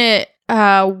seen it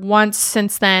once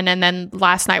since then, and then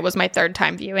last night was my third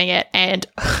time viewing it, and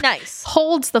nice.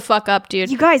 Holds the fuck up,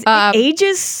 dude. You guys,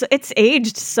 it's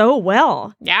aged so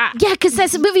well. Yeah, because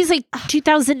that movie's like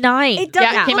 2009. It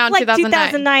doesn't came out look in like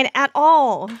 2009 at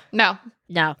all. No,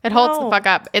 No. It holds the fuck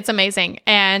up. It's amazing.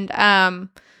 And I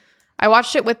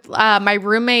watched it with my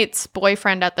roommate's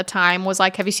boyfriend at the time was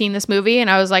like, have you seen this movie? And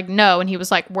I was like, no. And he was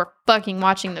like, we're fucking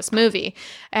watching this movie.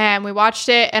 And we watched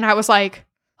it and I was like,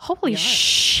 holy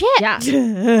shit. Yeah.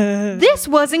 This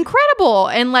was incredible.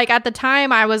 And like at the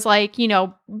time I was like, you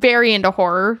know, very into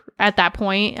horror at that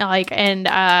point. Like, and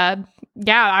I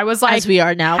was like, as we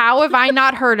are now. How have I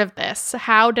not heard of this?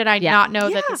 How did I not know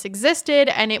that this existed?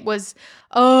 And it was,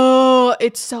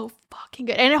 it's so fucking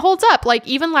good. And it holds up. Like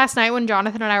even last night when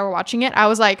Jonathan and I were watching it, I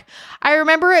was like, I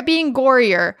remember it being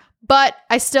gorier, but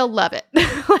I still love it.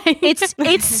 Like,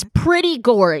 it's pretty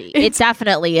gory. It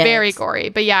definitely is. Very gory.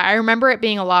 But yeah, I remember it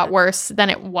being a lot worse than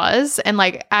it was. And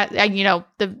like,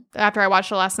 after I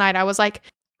watched it last night, I was like,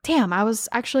 damn, I was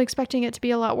actually expecting it to be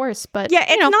a lot worse, but yeah,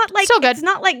 it's not like still good. It's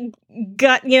not like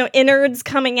gut, innards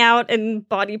coming out and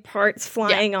body parts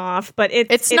flying off, but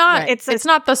it's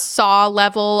not the Saw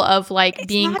level of like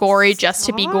being gory just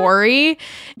to be gory.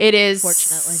 It is,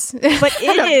 fortunately, but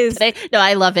it is. No,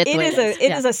 I love it. It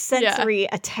is a sensory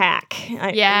attack.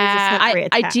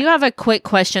 I do have a quick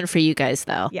question for you guys,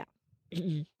 though. Yeah.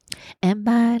 Am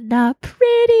I not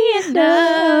pretty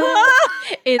enough?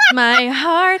 Is my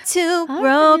heart too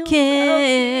broken?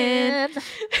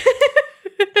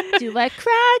 Do I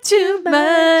cry too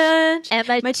much? Am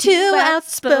I too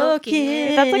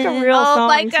outspoken? That's like a real song. Oh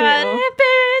my god!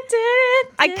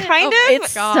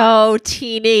 It's so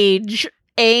teenage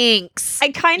angst.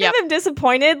 I kind of am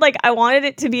disappointed. Like I wanted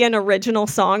it to be an original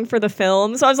song for the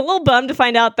film, so I was a little bummed to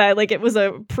find out that like it was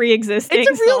a pre-existing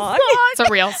song. It's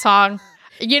a real song.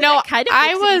 You know,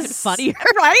 I was even funnier,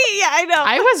 right? Yeah, I know.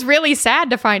 I was really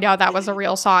sad to find out that was a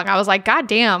real song. I was like, God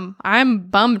damn, I'm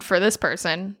bummed for this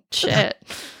person. Shit.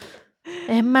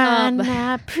 Am I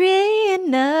not pretty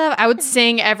enough? I would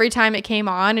sing every time it came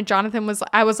on, and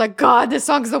I was like, God, this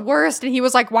song's the worst. And he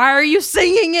was like, why are you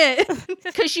singing it?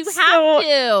 Because you have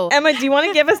to. Emma, do you want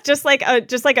to give us just kind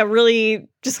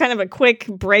of a quick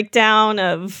breakdown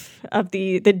of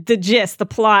the gist, the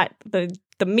plot, the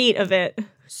meat of it?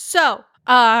 So,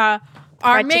 our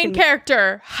main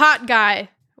character, hot guy.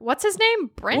 What's his name?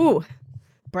 Brent? Ooh.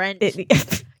 Brent.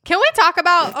 Can we talk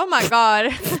about, oh my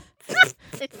God.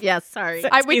 Yeah, sorry.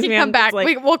 We can come back.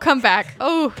 We'll come back.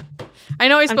 Oh, I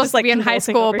know he's supposed to be in high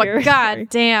school, but God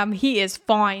damn, he is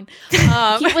fine. He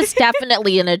was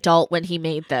definitely an adult when he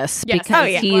made this. Yes,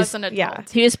 because he was an adult. Yeah.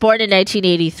 He was born in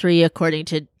 1983, according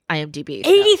to IMDb.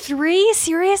 83?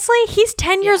 Seriously? He's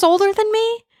 10 years older than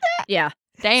me? Yeah.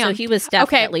 Damn. So he was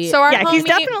definitely... Okay, so our he's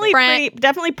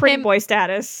definitely pretty boy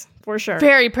status. For sure.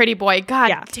 Very pretty boy.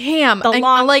 God damn. The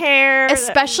long hair.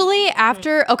 Especially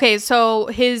after, so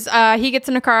his, he gets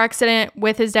in a car accident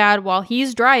with his dad while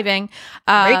he's driving.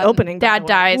 Great opening. Dad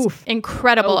dies. Oof.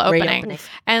 Incredible opening.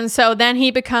 And so then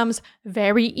he becomes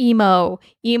very emo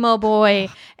boy.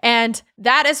 And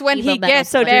that is when he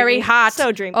gets very hot.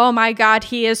 So dreamy. Oh my God,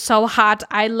 he is so hot.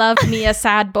 I love me a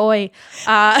sad boy.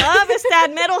 Love a sad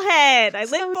metalhead. I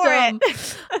live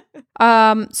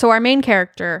for it. So our main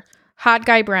character, hot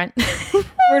guy Brent.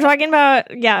 We're talking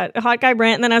about hot guy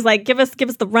Brent, and then I was like, give us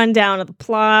the rundown of the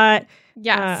plot.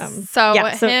 Yes. So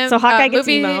hot guy gets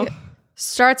emo.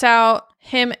 Starts out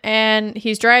and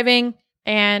he's driving,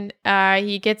 and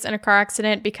he gets in a car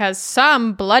accident because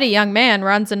some bloody young man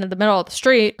runs into the middle of the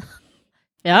street.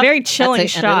 Yeah, very chilling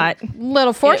shot.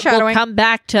 Little foreshadowing. It'll come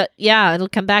back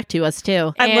to us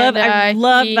too. I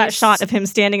love that shot of him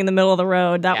standing in the middle of the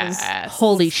road. That was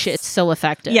holy shit, so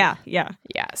effective. Yeah.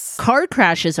 Yes. Car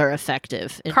crashes are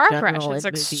effective. Car crashes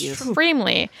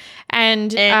extremely.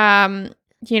 And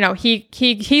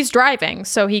he's driving,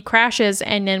 so he crashes,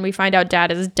 and then we find out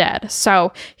dad is dead.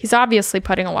 So he's obviously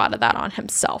putting a lot of that on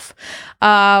himself.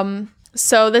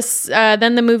 So this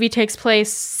then the movie takes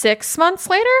place 4 months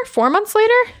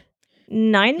later,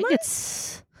 9 months.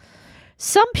 It's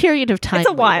some period of time. It's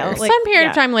a while. later. Like, some period yeah.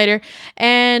 of time later,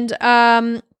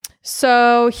 and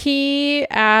so he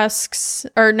asks,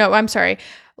 or no, I'm sorry,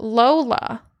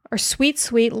 Lola. Or sweet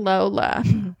Lola.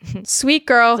 Sweet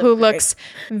girl who looks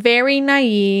very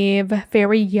naive,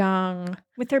 very young.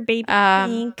 With her baby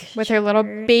pink. With her little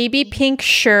baby pink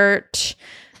shirt.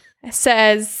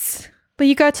 Says, will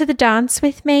you go to the dance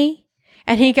with me?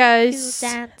 And he goes,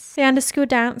 the under school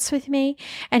dance with me.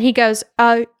 And he goes,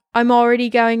 oh, I'm already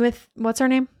going with, what's her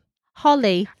name?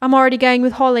 Holly. I'm already going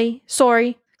with Holly.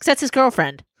 Sorry. Because that's his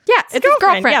girlfriend. Yeah, it's his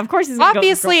girlfriend. Yeah, of course he's gonna go with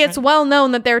his Obviously, it's girlfriend. well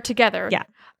known that they're together. Yeah.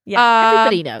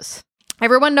 Everybody knows.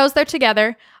 Everyone knows they're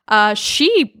together.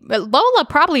 Lola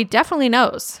probably definitely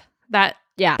knows that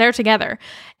they're together.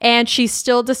 And she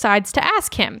still decides to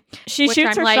ask him. She which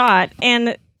shoots I'm her like- shot,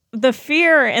 and the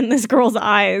fear in this girl's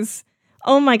eyes.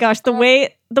 Oh my gosh, the way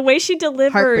she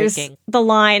delivers Heartbreaking. the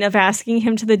line of asking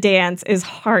him to the dance is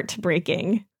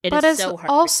heartbreaking. But is it's so heartbreaking,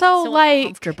 also, so like,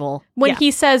 uncomfortable. When Yeah.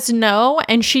 he says no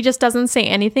and she just doesn't say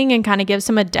anything and kind of gives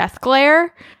him a death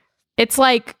glare, it's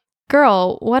like,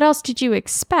 girl, what else did you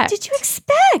expect? Did you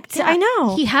expect? I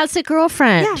know. He has a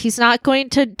girlfriend. Yeah. He's not going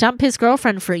to dump his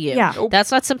girlfriend for you. Yeah. That's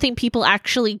not something people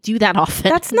actually do that often.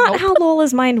 That's not how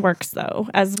Lola's mind works, though.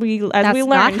 As we That's learn,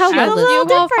 not how she's a Lola's- little You will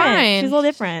different. find. She's a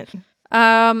little different.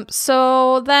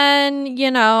 So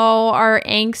then, our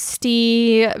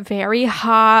angsty, very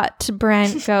hot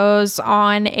Brent goes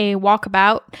on a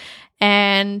walkabout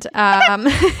and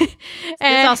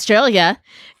It's Australia.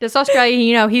 this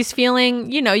Australia, he's feeling,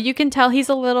 you can tell he's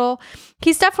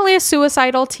definitely a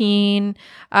suicidal teen.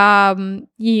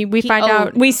 We find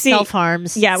out We see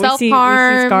self-harms. Yeah, we see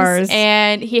self-harms, scars.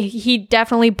 and he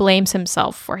definitely blames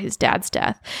himself for his dad's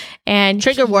death. And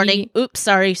Trigger warning. Oops,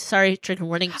 sorry. Trigger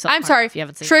warning. I'm Self-harm, sorry. if you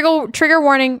haven't seen Trigger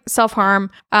warning, self-harm.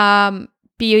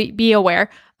 Be aware.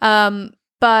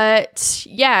 But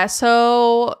yeah,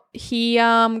 so he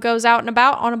goes out and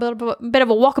about on a bit of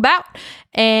a walkabout,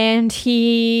 and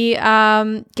he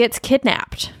gets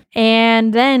kidnapped.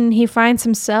 And then he finds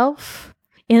himself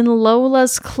in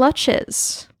Lola's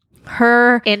clutches.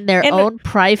 in their own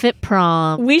private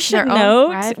prom. we should their own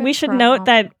note. private We should prom. note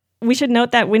that. We should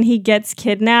note that when he gets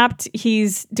kidnapped,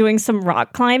 he's doing some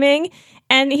rock climbing,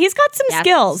 and he's got some That's-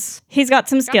 skills. He's got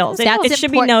some skills. That's It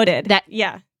should be important. noted. That-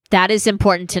 yeah. That is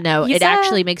important to know. He's It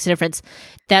actually makes a difference.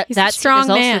 He's a That strong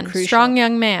scene is man, also crucial. strong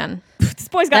young man. This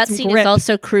boy's got That some scene grip. is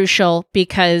also crucial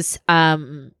because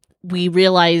we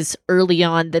realize early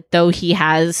on that though he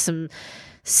has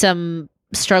some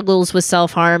struggles with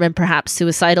self-harm and perhaps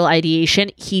suicidal ideation,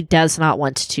 he does not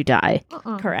want to die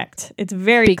Correct. It's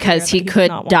very because clear he that does could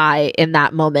not want- die in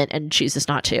that moment and chooses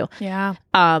not to. Yeah.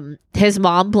 His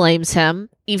mom blames him,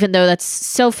 even though that's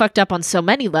so fucked up on so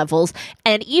many levels,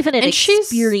 and even an And she's-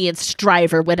 experienced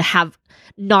driver would have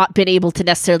not been able to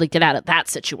necessarily get out of that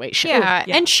situation. Yeah.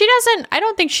 And she doesn't, I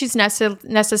don't think she's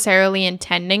necessarily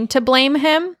intending to blame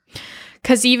him.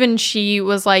 Because even she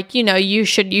was like, you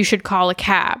should call a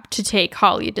cab to take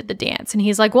Holly to the dance. And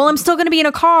he's like, well, I'm still going to be in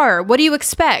a car. What do you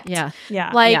expect? Yeah. Yeah.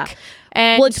 Like, Yeah.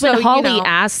 and Well, it's so, when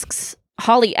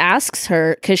Holly asks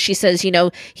her, because she says,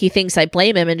 he thinks I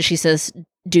blame him, and she says,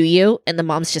 do you? And the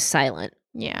mom's just silent.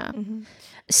 yeah, Mhm.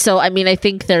 So, I mean, I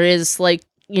think there is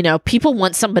people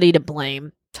want somebody to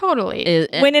blame. totally.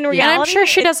 When in And I'm reality, sure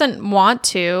she doesn't want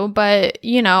to, but,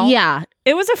 Yeah.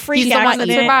 it was a freak he's the one accident.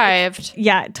 that survived.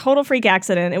 Yeah, total freak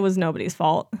accident. It was nobody's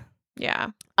fault. Yeah.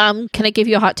 Can I give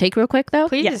you a hot take real quick, though?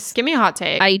 Please, Yes. give me a hot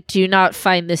take. I do not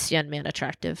find this young man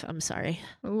attractive. I'm sorry.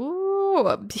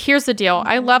 Ooh, here's the deal.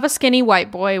 I love a skinny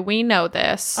white boy. We know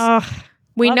this. Ugh.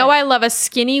 we love know it. I love a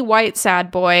skinny white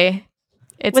sad boy.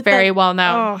 It's With very the- well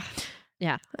known. Oh,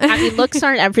 Yeah. I mean, looks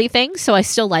aren't everything, so I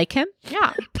still like him,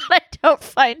 Yeah. but I don't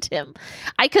find him.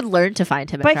 I could learn to find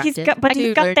him but attractive. he's got, but I he's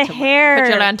could got learn the to love him. hair,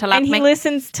 Could you learn to love and he me?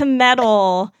 listens to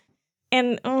metal.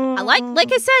 And I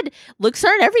like I said, looks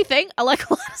aren't everything. I like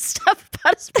a lot of stuff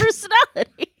about his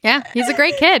personality. Yeah, he's a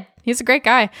great kid. He's a great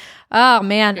guy. Oh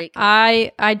man, Great kid.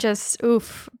 I just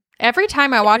oof. Every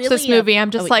time I watch this really, movie, I'm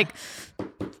just yeah. like,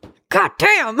 God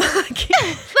damn!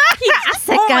 I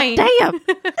said, God damn.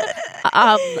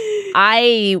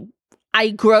 I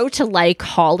grow to like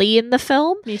Holly in the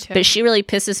film, Me too. but she really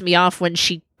pisses me off when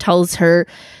she tells her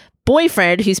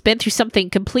boyfriend, who's been through something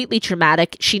completely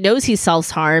traumatic, she knows he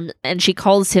self-harm, and she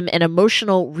calls him an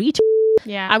emotional retard.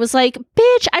 Yeah. I was like,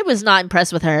 bitch, I was not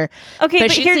impressed with her. Okay,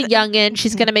 but she's a youngin'.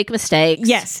 She's gonna make mistakes.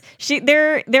 Yes,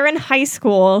 they're in high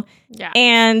school. Yeah.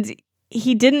 And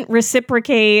he didn't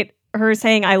reciprocate her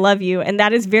saying "I love you," and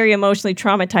that is very emotionally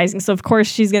traumatizing. So of course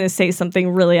she's going to say something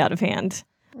really out of hand.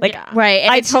 Like, right?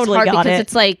 And I it's just totally hard got because it.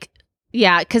 it's like,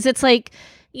 because it's like,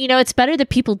 it's better that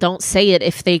people don't say it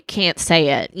if they can't say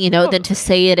it, than to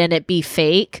say it and it be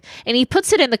fake. And he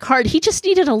puts it in the card. He just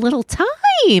needed a little time.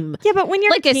 Yeah, but when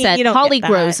you're like a I teen, said, you don't Holly get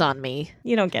that. grows on me.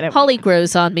 You don't get it. Holly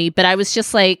grows on me, but I was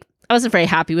just like, I wasn't very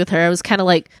happy with her. I was kind of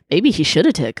like, maybe he should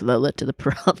have taken Lola to the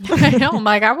prom. I know. I'm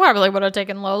like, I probably would have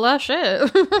taken Lola.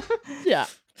 Shit. Yeah.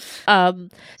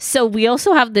 So we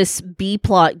also have this B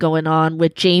plot going on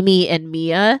with Jamie and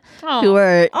Mia, who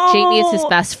are Jamie is his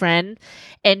best friend,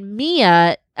 and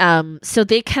Mia. So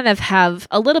they kind of have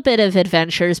a little bit of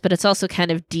adventures, but it's also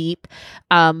kind of deep.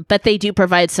 But they do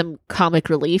provide some comic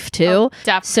relief too. Oh,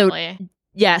 definitely.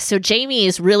 So Jamie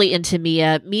is really into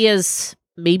Mia. Mia's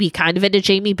maybe kind of into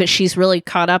Jamie, but she's really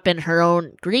caught up in her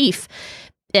own grief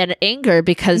and anger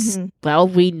because, well,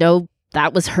 we know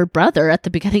that was her brother at the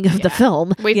beginning of the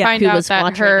film. We find out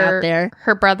that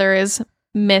her brother is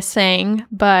missing,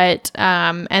 but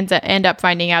end up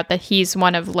finding out that he's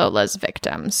one of Lola's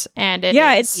victims. And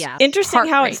it's interesting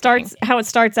how it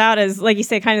starts out as, like you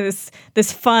say, kind of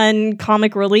this fun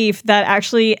comic relief that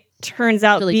actually turns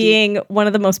out really being one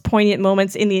of the most poignant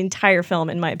moments in the entire film,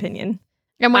 in my opinion.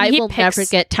 And when I will never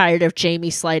get tired of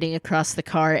Jamie sliding across the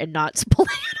car and not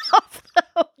pulling it off,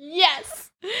 though.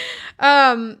 Yes.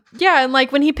 And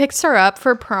like when he picks her up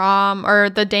for prom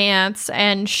or the dance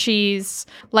and she's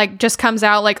like just comes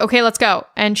out like, okay, let's go,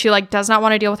 and she like does not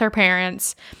want to deal with her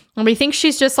parents, and we think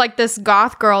she's just like this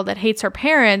goth girl that hates her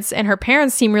parents, and her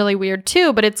parents seem really weird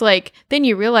too, but it's like then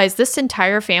you realize this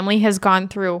entire family has gone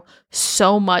through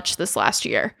so much this last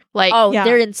year. Like,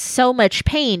 they're in so much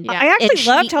pain. I actually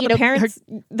loved how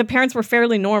the parents were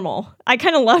fairly normal. I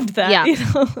kind of loved that. Yeah.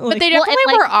 But they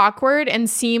definitely were awkward and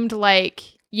seemed like,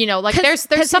 like there's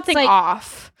something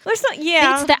off. There's not,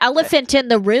 it's the elephant in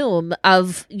the room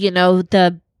of,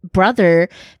 the brother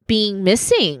being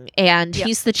missing, and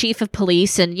he's the chief of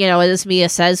police, and as Mia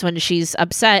says when she's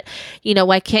upset,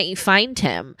 why can't you find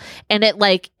him? And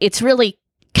it's really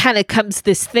kind of comes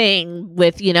this thing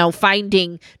with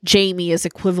finding Jamie is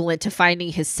equivalent to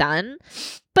finding his son,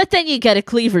 but then you get a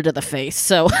cleaver to the face,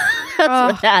 so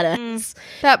that's what that is.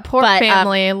 That poor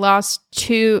family lost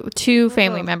two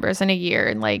family members in a year,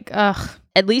 and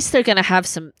at least they're gonna have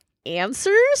some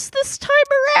answers this time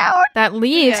around, at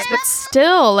least. But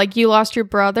still, you lost your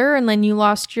brother and then you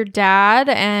lost your dad,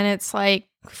 and it's like,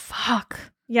 fuck.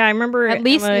 Yeah, I remember at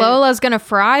least Lola's gonna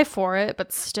fry for it,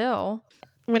 but still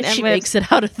when she makes it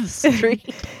out of the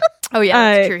street. Oh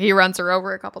yeah, that's true. He runs her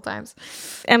over a couple times.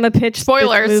 Emma pitched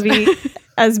spoilers this movie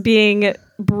as being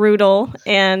brutal,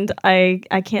 and I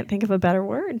can't think of a better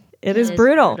word. It is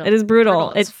brutal. It is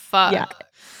brutal. It's fuck. Yeah.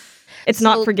 It's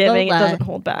not forgiving. Lola, it doesn't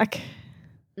hold back.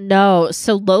 No.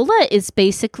 So Lola is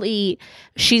basically,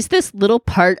 she's this little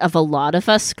part of a lot of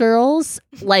us girls.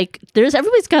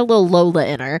 Everybody's got a little Lola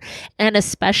in her. And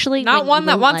especially not one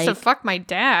that wants to fuck my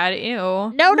dad. Ew.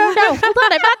 No. Hold on.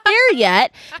 I'm not there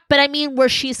yet. But I mean, where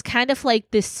she's kind of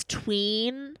like this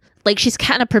tween. She's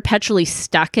kind of perpetually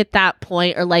stuck at that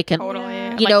point, or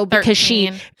totally. Because she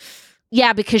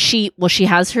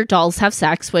has her dolls have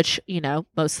sex, which,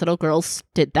 most little girls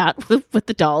did that with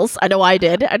the dolls. I know I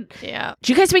did. Yeah. Did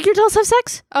you guys make your dolls have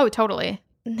sex? Oh, totally.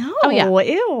 No. Oh, yeah.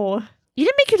 Ew. You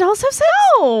didn't make your dolls have sex?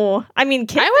 No. I mean,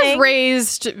 I was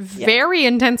raised very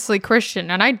intensely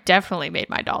Christian, and I definitely made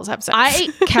my dolls have sex.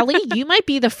 Kelly, you might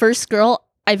be the first girl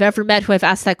I've ever met who I've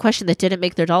asked that question that didn't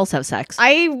make their dolls have sex.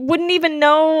 I wouldn't even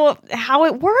know how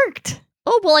it worked.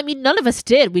 Oh, well, I mean, none of us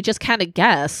did. We just kind of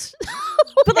guessed.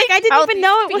 But I didn't even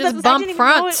know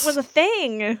it was a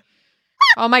thing.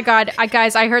 Oh my god,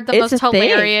 guys! I heard the most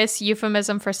hilarious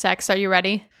euphemism for sex. Are you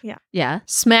ready? Yeah.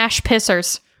 Smash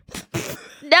pissers.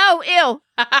 No, ew.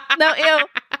 No, ew.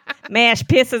 Mash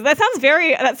pisses. That sounds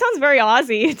very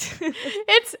Aussie.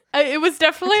 It was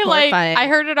definitely I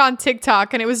heard it on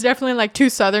TikTok, and it was definitely two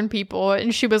Southern people,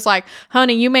 and she was like,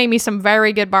 "Honey, you made me some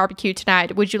very good barbecue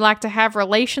tonight. Would you like to have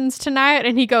relations tonight?"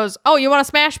 And he goes, "Oh, you want to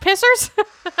smash pissers?"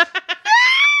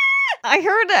 I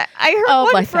heard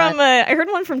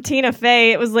one from Tina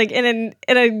Fey. It was in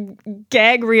a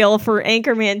gag reel for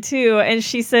Anchorman 2, and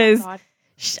she says,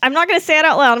 I'm not going to say it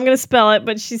out loud. I'm going to spell it,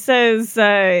 but she says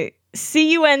CUNTPUNT.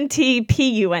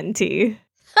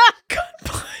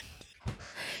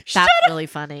 That's really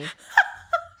funny.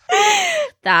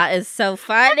 That is so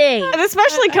funny. And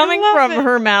especially I coming love from it.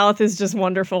 her mouth is just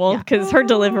wonderful because her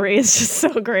delivery is just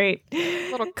so great.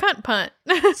 Little cunt punt.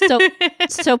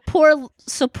 So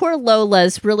poor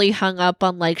Lola's really hung up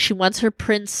on like she wants her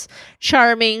Prince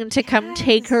Charming to come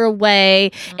take her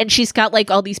away, and she's got like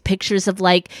all these pictures of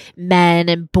like men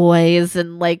and boys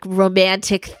and like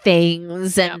romantic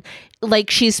things, and like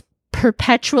she's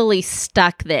perpetually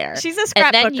stuck there. She's a and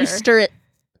scrapbooker. then you stir it.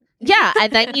 Yeah,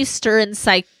 and then you stir in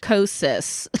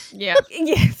psychosis. Yeah.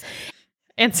 Yes.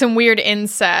 And some weird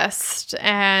incest.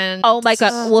 And Oh my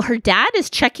god! Well, her dad is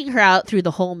checking her out through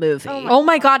the whole movie. oh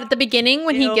my god, at the beginning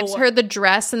when he Ew. gives her the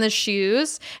dress and the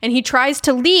shoes and he tries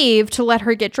to leave to let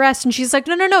her get dressed and she's like,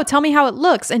 no, tell me how it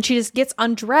looks. And she just gets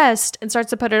undressed and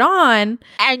starts to put it on.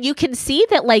 And you can see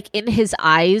that, like, in his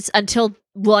eyes until,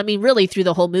 well, I mean, really through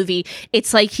the whole movie,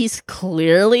 it's like he's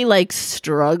clearly, like,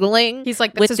 struggling. He's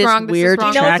like, with this is this wrong, this weird is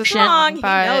wrong, He knows this it's is attraction. wrong. He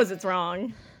but- knows it's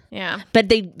wrong. Yeah. But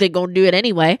they gonna do it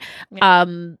anyway.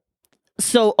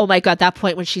 So, oh my god, that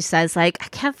point when she says, like, I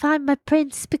can't find my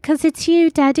prince because it's you,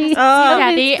 Daddy. Oh,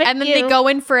 Daddy, it's and then you. they go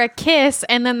in for a kiss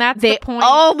and then that's They the point.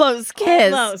 almost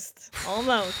kiss.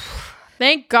 Almost.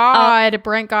 Thank God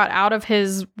Brent got out of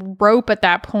his rope at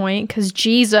that point because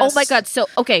Jesus. Oh my god. So,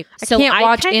 okay. So I can't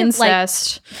watch kind of, like,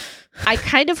 incest. I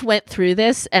kind of went through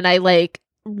this and I, like,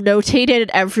 notated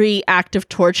every act of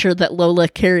torture that Lola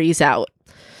carries out.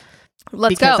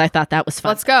 Let's because go. I thought that was fun.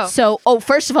 Let's go. So,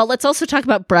 first of all, let's also talk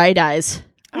about Bright Eyes.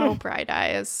 Oh, Bright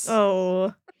Eyes.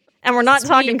 Oh. And we're not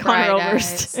talking Sweet Connor Bright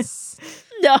Oberst. Eyes.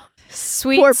 No.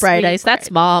 Sweet, Poor sweet Bright Eyes.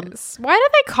 That's Mom. Eyes. Why do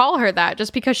they call her that?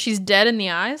 Just because she's dead in the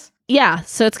eyes? Yeah,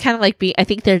 so it's kind of like I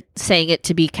think they're saying it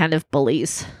to be kind of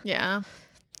bullies. Yeah.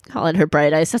 Calling her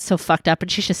Bright Eyes. That's so fucked up.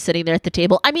 And she's just sitting there at the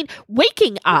table. I mean,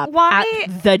 waking up Why-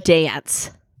 at the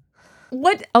dance.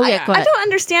 What? Oh, yeah, go I ahead. don't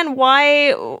understand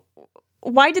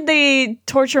why did they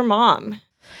torture Mom?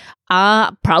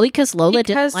 Probably because Lola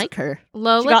Because- didn't like her.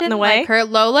 Lola got in didn't the way? like her.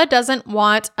 Lola doesn't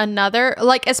want another,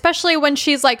 like, especially when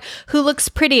she's like, who looks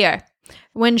prettier?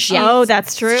 When she, Oh,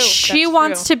 that's true. She That's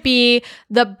wants true. to be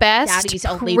the best, Daddy's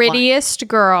only prettiest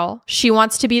girl. She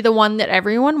wants to be the one that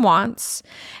everyone wants.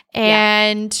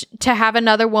 And to have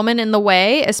another woman in the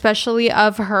way, especially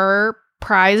of her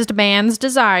prized man's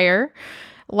desire,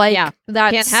 like, Yeah,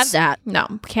 that's... Can't have that. No,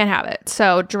 can't have it.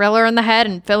 So drill her in the head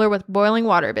and fill her with boiling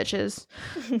water, bitches.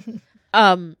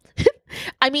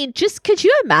 I mean, just could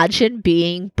you imagine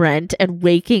being Brent and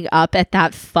waking up at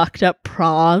that fucked up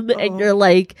prom and you're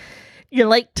like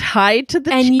tied to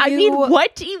the And I mean,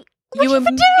 what do you even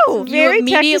do? Very You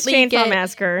Texas immediately Chainsaw get-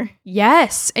 Massacre.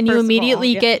 Yes, and you First of all, immediately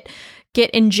yeah. get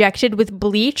injected with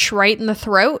bleach right in the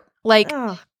throat. Like,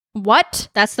 Ugh. what?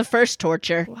 That's the first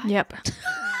torture. Yep.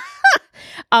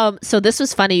 So this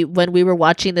was funny when we were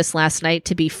watching this last night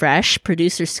to be fresh.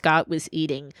 Producer Scott was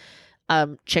eating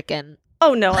chicken.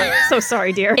 Oh no, I'm so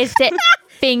sorry, dear. Is it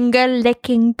finger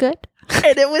licking good?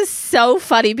 And it was so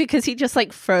funny because he just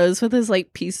like froze with his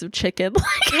like piece of chicken.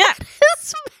 Like Yeah.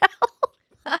 his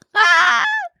smell.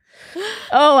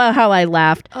 Oh, how I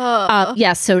laughed.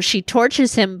 Yeah, so she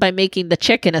tortures him by making the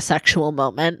chicken a sexual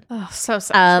moment. Oh, so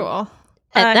sexual.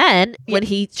 And then when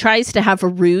he tries to have a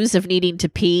ruse of needing to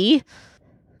pee,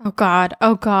 Oh God.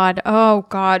 Oh God. Oh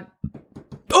God.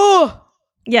 Oh.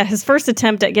 Yeah, his first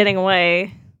attempt at getting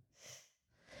away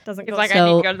doesn't He's go. like, I So-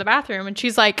 need to go to the bathroom, and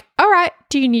she's like, all right.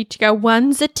 Do you need to go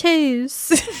ones or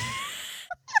twos?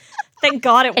 Thank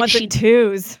God it and she- wasn't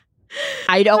twos.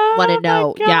 I don't Oh want to my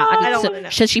know. Yeah, God. I mean, I don't so, wanna know.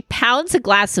 so she pounds a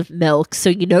glass of milk, so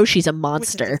you know she's a Which is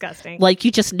monster. disgusting. Like you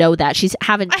just know that she's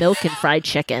having milk and fried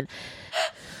chicken.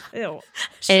 Ew.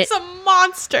 She's a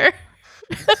monster.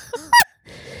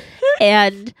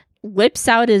 And whips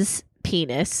out his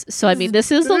penis. So I mean,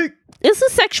 this is a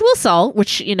sexual assault,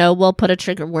 which we'll put a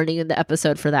trigger warning in the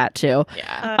episode for that too.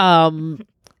 Yeah.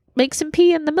 Makes him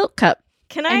pee in the milk cup.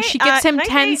 Can I? And she gives him can I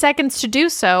 10 say- seconds to do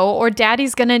so, or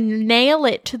Daddy's gonna nail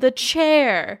it to the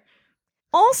chair.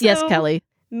 Also, Yes, Kelly.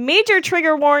 Major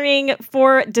trigger warning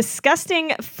for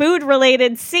disgusting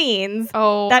food-related scenes.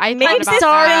 Oh, That I made thought this about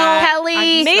Sorry, that. Kelly.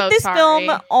 I'm Made so this sorry.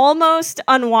 film almost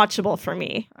unwatchable for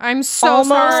me. I'm so Almost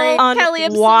sorry. Kelly,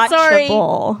 I'm so sorry.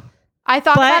 unwatchable. I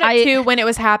thought But about it too when it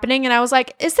was happening, and I was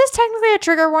like, "Is this technically a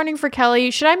trigger warning for Kelly?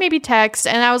 Should I maybe text?"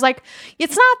 And I was like,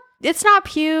 "It's not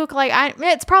puke. Like,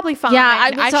 it's probably fine." Yeah, I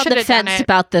was on should the have done fence it.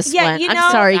 about this Yeah, one. you I'm know-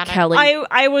 sorry, Got it. Kelly.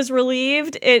 I was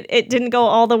relieved it didn't go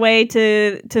all the way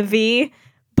to V,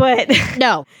 but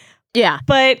No. Yeah.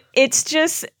 but it's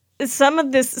just some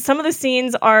of the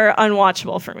scenes are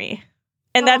unwatchable for me.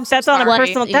 And Oh, I'm that's so on a sorry.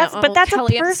 personal Yeah, but that's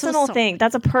Kelly, a I'm so personal sorry. thing.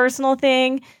 That's a personal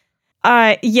thing.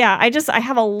 Yeah, I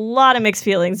have a lot of mixed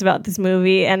feelings about this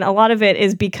movie, and a lot of it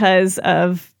is because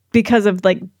of because of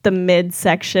like the mid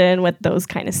section with those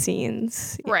kind of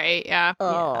scenes. Right, yeah.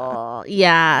 Oh,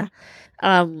 yeah.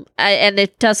 And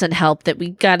it doesn't help that we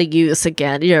got to use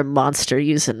again. You're a monster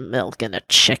using milk and a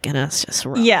chicken. It's just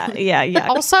wrong. Yeah.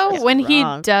 Also, when wrong.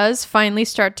 he does finally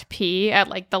start to pee at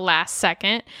like the last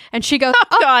second, and she goes,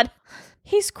 Oh, God.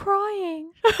 he's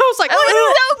crying. I was like,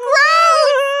 Oh,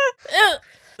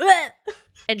 it's so gross.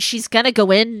 And she's going to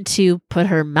go in to put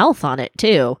her mouth on it,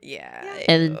 too. yeah.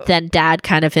 And then Dad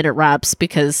kind of interrupts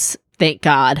because, thank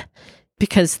God,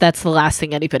 because that's the last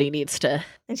thing anybody needs to.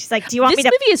 And she's like, "Do you want This me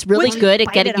to?" movie is really would you good at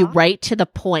bite getting it you off? right to the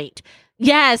point.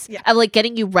 Yes, Yeah. of like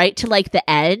getting you right to like the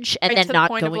edge and Right then to the not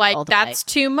point going of like, all the that's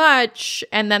too much.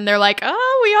 And then they're like,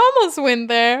 oh, we almost went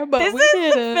there, but This we is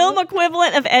didn't. the film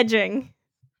equivalent of edging.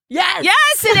 Yes.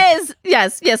 Yes, it is.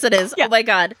 Yes, it is. Yeah. Oh my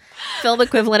God, film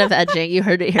equivalent of edging. You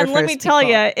heard it here And first. let me tell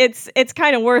people. you, it's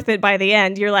kind of worth it by the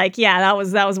end. You're like, yeah, that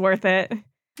was worth it.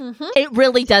 Mm-hmm. it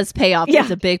really does pay off. Yeah. It's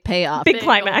a big payoff. Big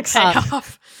climax.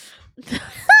 Payoff.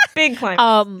 Big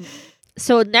climax.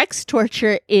 So next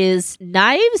torture is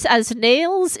knives as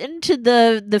nails into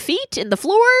the feet in the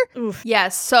floor, Oof.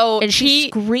 Yes. So and she's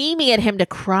screaming at him to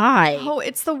cry. Oh,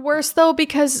 it's the worst though,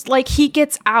 because like he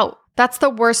gets out. That's the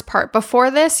worst part. Before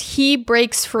this, he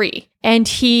breaks free and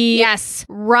he Yes.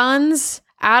 runs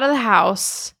out of the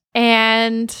house,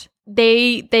 and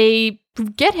they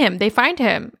get him. They find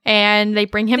him and they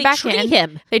bring him They back tree in.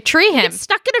 him. They tree He him. gets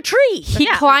stuck in a tree. He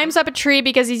Yeah. climbs up a tree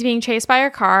because he's being chased by a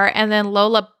car, and then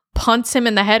Lola punts him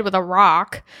in the head with a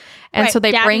rock. And Right. so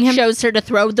they Daddy bring him. shows her to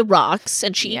throw the rocks,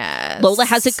 and she Yes. Lola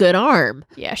has a good arm.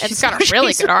 Yeah, And she's so got a really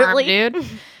she's good arm, really- dude.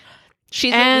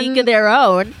 She's And- a league of their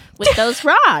own with those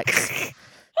rocks.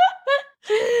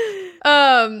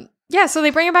 Yeah, so they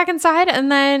bring him back inside, and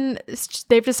then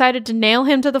they've decided to nail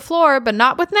him to the floor, but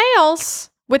not with nails,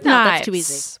 with No, knives. that's too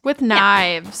easy. With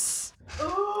knives.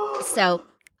 So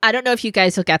I don't know if you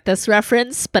guys will get this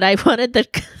reference, but I wanted the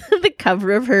the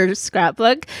cover of her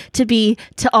scrapbook to be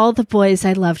 "To all the boys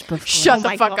I loved before." Shut the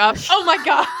my fuck up. gosh. Oh my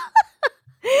god.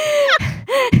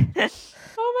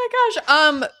 Oh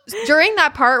my gosh. During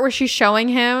that part where she's showing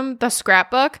him the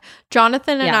scrapbook,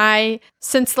 Jonathan and Yeah. I,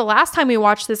 since the last time we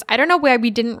watched this, I don't know why we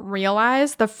didn't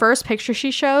realize the first picture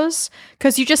she shows,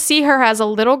 because you just see her as a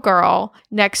little girl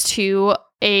next to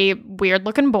a weird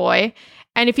looking boy.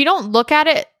 And if you don't look at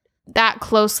it that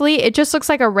closely, it just looks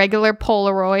like a regular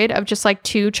Polaroid of just like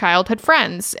two childhood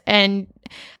friends. And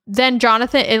then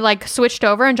Jonathan, it like switched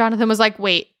over, and Jonathan was like,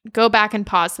 wait, go back and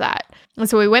pause that. And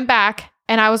so we went back,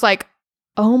 and I was like,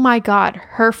 oh my God,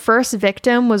 her first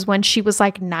victim was when she was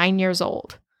like 9 years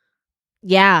old.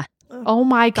 Yeah, Oh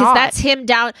my because God. that's him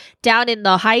down in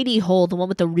the hidey hole, the one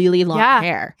with the really long Yeah.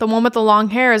 hair. The one with the long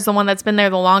hair is the one that's been there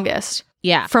the longest,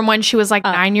 Yeah, from when she was like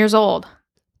 9 years old.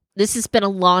 this has been a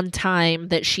long time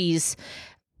that she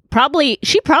probably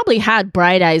had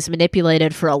Bright Eyes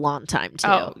manipulated for a long time too.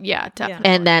 Oh, yeah, definitely.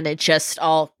 And then it just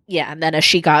and then as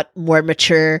she got more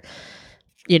mature,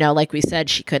 like we said,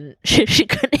 she couldn't she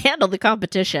couldn't handle the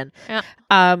competition. Yeah.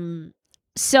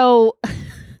 So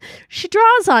she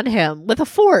draws on him with a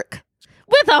fork.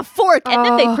 And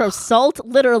then they Oh. throw salt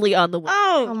literally on the wound.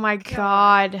 Oh my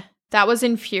God. That was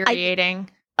infuriating.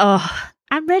 Oh,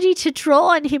 I'm ready to draw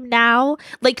on him now.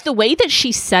 Like the way that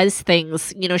she says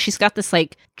things, she's got this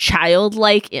like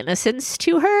childlike innocence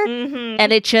to her.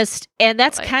 Mhm. And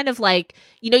that's Like- kind of like,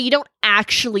 you don't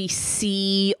actually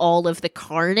see all of the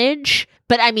carnage,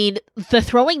 but I mean, the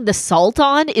throwing the salt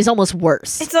on is almost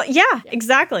worse.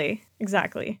 Exactly.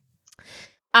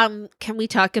 Can we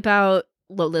talk about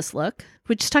Lola's look?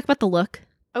 We just talk about the look.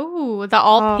 Oh, the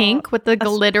all Oh, pink with the that's-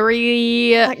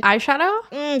 glittery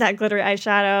eyeshadow? That glittery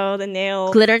eyeshadow, the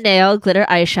nail. Glitter nail, glitter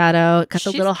eyeshadow, got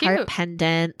the She's little cute. heart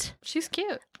pendant. She's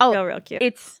cute. Oh, real cute.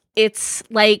 it's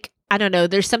like, I don't know,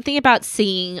 there's something about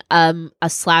seeing a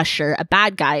slasher, a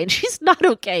bad guy, and she's not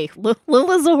okay.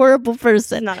 Lola's a horrible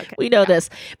person. It's not okay. We know this.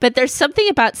 But there's something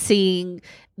about seeing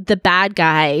the bad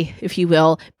guy, if you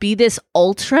will, be this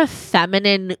ultra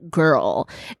feminine girl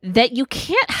that you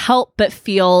can't help but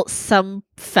feel some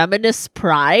feminist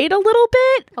pride a little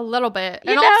bit. A little bit.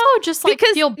 You And know? also just like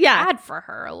Because- feel yeah. bad for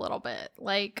her a little bit.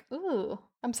 Like, ooh,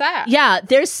 I'm sad. Yeah,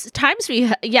 there's times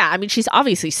I mean, she's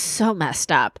obviously so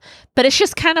messed up, but it's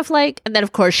just kind of like, and then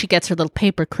of course she gets her little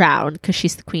paper crown because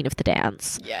she's the queen of the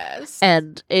dance. Yes.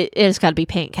 And it's got to be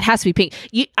pink. It has to be pink.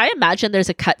 I imagine there's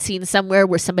a cutscene somewhere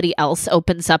where somebody else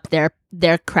opens up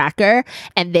their cracker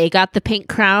and they got the pink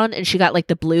crown and she got like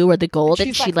the blue or the gold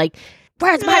and she's she like,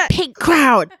 where's my pink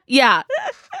crown? Yeah.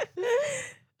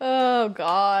 Oh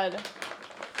God.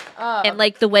 And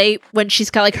like the way when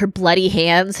she's got like her bloody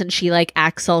hands and she like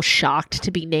acts all shocked to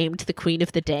be named the queen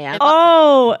of the dance.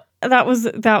 Oh, that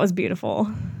was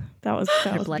beautiful. That was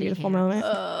a bloody beautiful hands.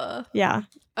 moment. Yeah.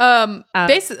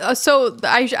 So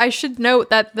I should note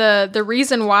that the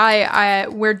reason why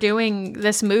we're doing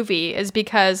this movie is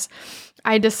because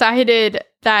I decided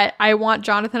that I want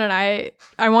Jonathan and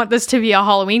I want this to be a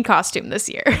Halloween costume this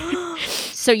year.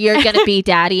 So you're gonna be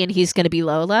Daddy and he's gonna be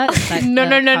Lola?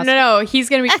 No. He's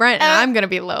gonna be Brent and I'm gonna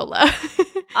be Lola.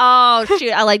 Oh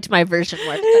shoot, I liked my version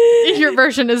more. Your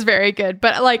version is very good,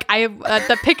 but like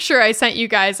the picture I sent you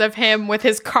guys of him with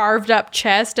his carved up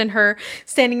chest and her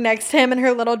standing next to him in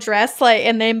her little dress, like,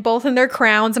 and then both in their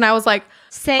crowns, and I was like,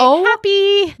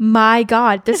 happy. My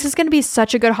God, this is gonna be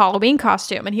such a good Halloween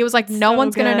costume. And he was like, no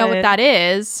one's gonna know what that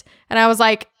is, and I was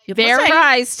like,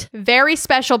 surprised. Very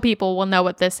special people will know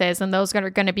what this is, and those are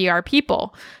going to be our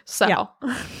people. So,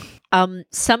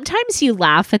 sometimes you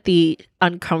laugh at the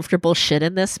uncomfortable shit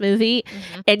in this movie,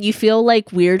 and you feel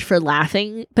like weird for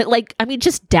laughing. But like, I mean,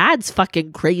 just Dad's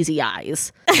fucking crazy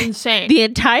eyes, insane the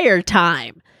entire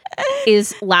time,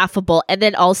 is laughable. And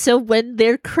then also when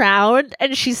they're crowned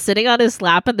and she's sitting on his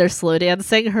lap and they're slow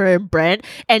dancing, her and Brent,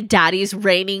 and Daddy's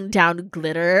raining down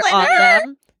glitter on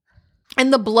them.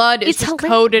 And the blood is just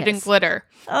coated in glitter.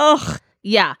 Oh,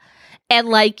 yeah. And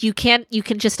like you can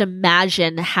just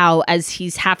imagine how, as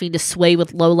he's having to sway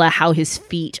with Lola, how his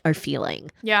feet are feeling.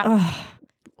 Yeah. oh.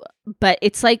 But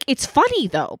it's like, it's funny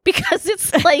though, because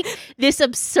it's like this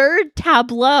absurd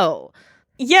tableau.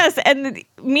 Yes, and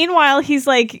meanwhile he's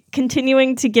like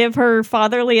continuing to give her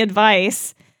fatherly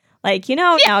advice. Like,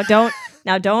 now don't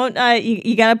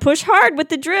you gotta push hard with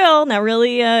the drill. Now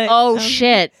really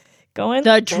shit. Go in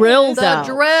the drill, though.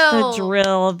 The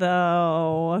drill,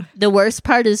 though. The worst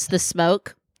part is the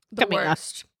smoke The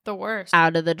worst.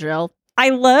 out of the drill. I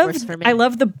love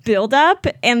the build up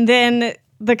and then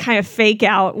the kind of fake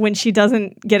out when she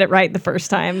doesn't get it right the first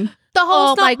time. The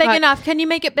hole's not big enough. Can you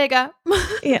make it bigger?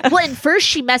 Yeah. Well, and first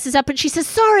she messes up and she says,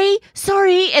 sorry,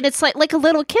 and it's like a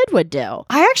little kid would do.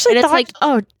 I actually and thought, it's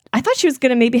like, I thought she was going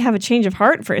to maybe have a change of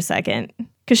heart for a second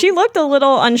because she looked a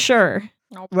little unsure.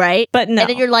 Right? But no. And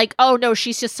then you're like, oh no,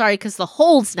 she's just sorry because the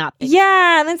hole's not big.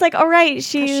 Yeah, and it's like, all right,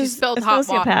 she's spilled a hot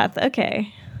sociopath. water.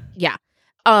 Okay. Yeah.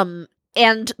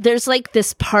 And there's like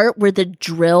this part where the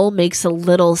drill makes a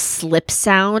little slip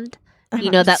sound.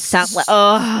 You know that sound like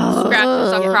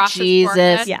scratches across his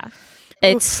forehead. Yeah.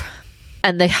 It's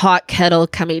and the hot kettle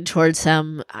coming towards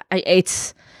him.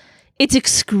 It's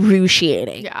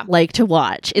excruciating. Yeah. Like to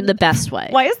watch in the best way.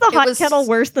 Why is the hot kettle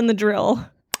worse than the drill?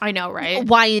 I know, right?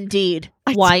 Why indeed?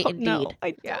 I don't know.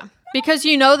 Yeah. Because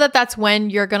you know that's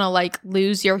when you're gonna like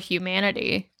lose your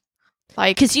humanity.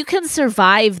 Like, because you can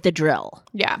survive the drill.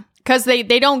 Yeah. Because they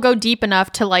don't go deep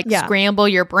enough to like scramble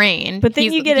your brain. But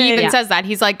then he even says that.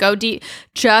 He's like, go deep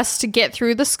just to get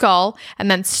through the skull and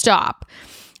then stop.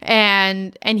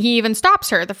 And he even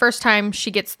stops her the first time she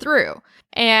gets through.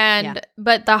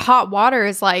 But the hot water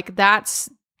is like that's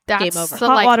game over. the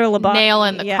Hot like water lobotomy, nail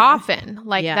in the coffin.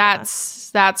 Like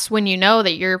that's when you know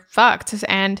that you're fucked.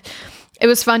 And it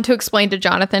was fun to explain to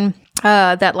Jonathan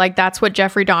that like that's what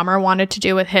Jeffrey Dahmer wanted to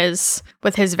do with his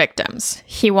victims.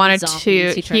 He wanted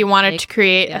to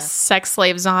create a sex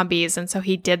slave zombies, and so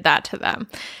he did that to them.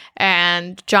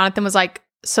 And Jonathan was like,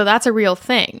 "So that's a real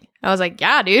thing?" I was like,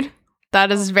 "Yeah, dude,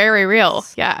 that is very real."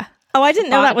 Yeah. Oh, I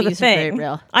didn't know that was a Lobotomies are very thing.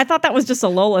 real. I thought that was just a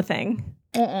Lola thing.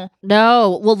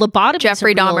 No, well, lobotomies.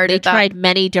 Jeffrey Dahmer They did that. tried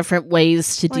many different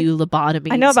ways to do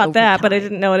lobotomies. I know about over that, but I time.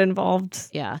 didn't know it involved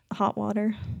Yeah. hot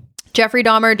water. Jeffrey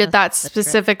Dahmer did that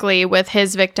specifically with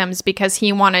his victims because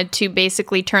he wanted to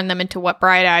basically turn them into what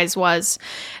Bright Eyes was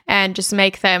and just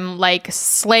make them like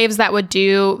slaves that would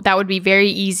be very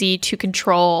easy to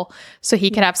control so he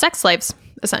could have sex slaves,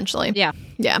 essentially. Yeah.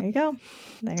 Yeah.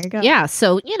 There you go. Yeah,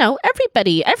 so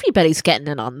everybody's getting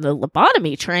in on the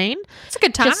lobotomy train. It's a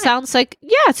good time. Just sounds like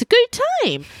it's a good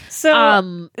time.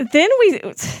 So then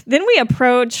we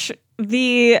approach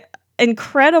the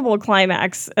incredible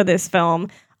climax of this film.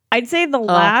 I'd say the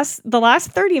last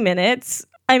 30 minutes.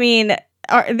 I mean,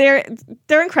 they're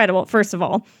incredible. First of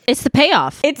all, it's the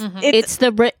payoff. It's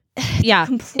the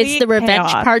revenge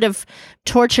payoff. part of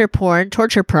torture prawn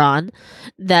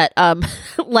that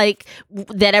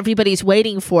that everybody's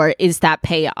waiting for is that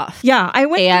payoff. Yeah, I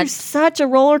went through such a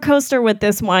roller coaster with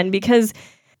this one because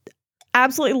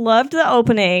absolutely loved the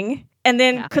opening and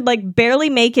then could like barely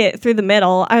make it through the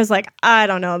middle. I was like, I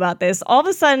don't know about this. All of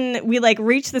a sudden we like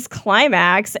reach this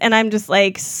climax and I'm just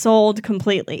like sold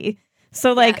completely.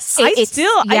 So like I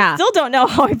still don't know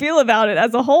how I feel about it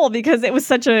as a whole because it was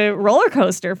such a roller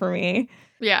coaster for me.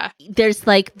 Yeah. There's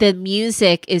like the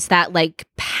music is that like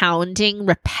pounding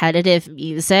repetitive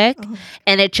music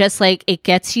and it just like it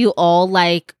gets you all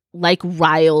like like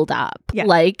riled up. Yeah.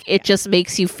 Like it just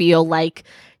makes you feel like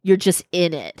you're just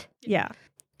in it. Yeah.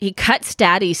 He cuts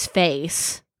Daddy's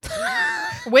face.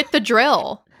 With the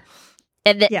drill.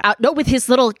 And then, Yeah. with his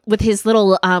little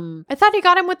I thought he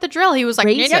got him with the drill. He was like,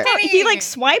 Razor. Yeah, he like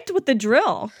swiped with the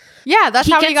drill. yeah, that's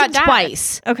he how gets he got him Dad.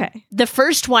 twice. Okay. The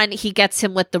first one he gets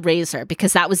him with the razor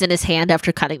because that was in his hand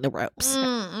after cutting the ropes.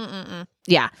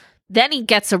 Yeah. Then he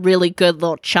gets a really good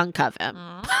little chunk of him.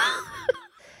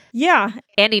 Yeah.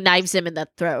 And he knives him in the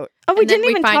throat. Oh, we And then didn't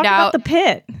we even find talk out- about the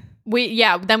pit.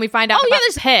 Then we find out Oh, about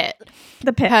yeah, the pit.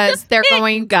 The pit. Because they're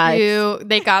going guys. to,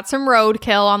 they got some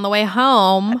roadkill on the way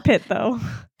home. Pit though.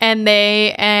 And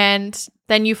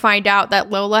then you find out that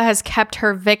Lola has kept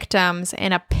her victims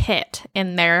in a pit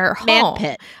in their home.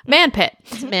 Man pit.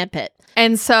 It's a man pit.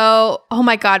 And so, oh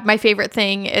my God, my favorite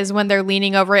thing is when they're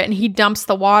leaning over it and he dumps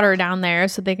the water down there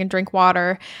so they can drink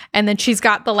water. And then she's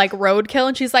got the like roadkill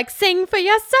and she's like, sing for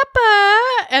your supper.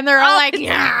 And they're all like,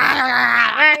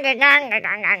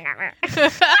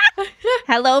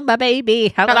 Hello, my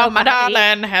baby. hello, my honey.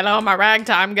 darling. Hello, my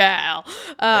ragtime gal.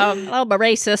 Hello, my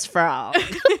racist frog.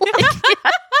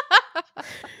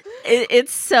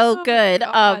 It's so good.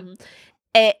 God.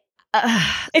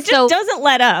 It just doesn't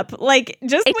let up. Like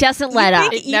just It when doesn't let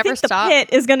up. It You never think the stops. pit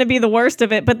is going to be the worst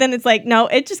of it, but then it's like no,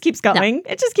 it just keeps going.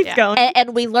 It just keeps Yeah. going.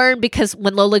 And we learn because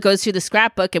when Lola goes through the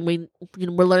scrapbook and we're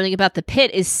learning about the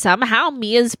pit is somehow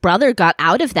Mia's brother got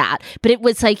out of that, but it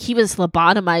was like he was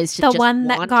lobotomized. To The just one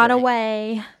that got wandering.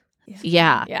 away.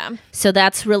 Yeah. Yeah. So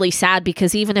that's really sad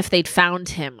because even if they'd found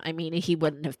him, I mean, he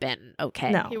wouldn't have been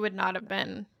okay. No. He would not have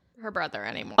been her brother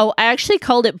anymore. Oh, I actually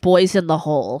called it Boys in the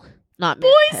Hole, not Man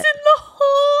Boys Pit. in the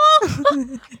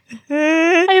hole.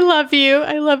 I love you.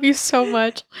 I love you so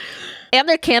much. And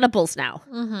they're cannibals now.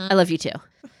 I love you too.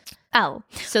 Oh.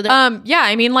 So they're Yeah,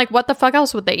 I mean, like, what the fuck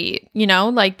else would they eat? You know,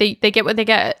 like, they get what they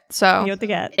get. You So know what they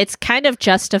get. it's kind of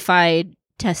justified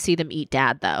to see them eat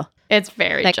Dad, though. it's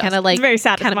very That kind of like It's very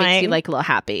kind of makes satisfying. you like a little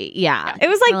happy. Yeah. It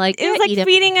was Kinda like it was yeah, like eat 'em.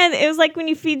 feeding it was like when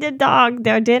you feed the dog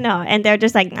their dinner and they're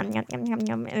just like yum, yum, yum, yum,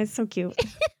 yum, and it's so cute.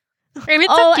 And it's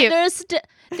Oh, so cute.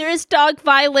 there is dog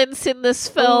violence in this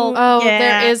film. Oh, Yeah.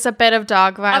 there is a bit of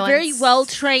dog A violence. very well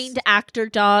trained actor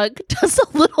dog does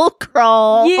a little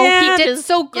crawl. Yeah. Oh, he Yeah, did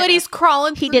so good. yeah. He's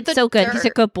crawling. He through did the so good. He's a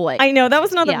dirt. good boy. I know that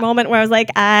was another Yeah. moment where I was like,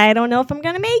 I don't know if I'm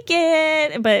gonna make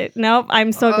it, but nope.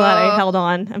 I'm so glad I held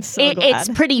on. I'm so glad. It's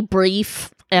pretty brief.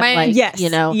 And My- like, Yes, you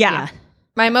know, yeah.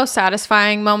 My most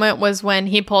satisfying moment was when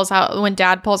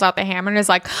Dad pulls out the hammer and is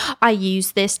like, I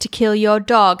used this to kill your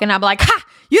dog. And I'm like, ha!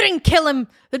 You didn't kill him.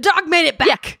 The dog made it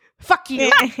back. Fuck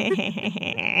you.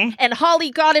 And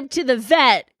Holly got him to the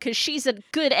vet because she's a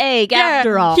good egg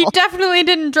after all. He definitely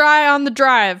didn't die on the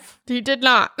drive. He did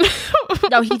not.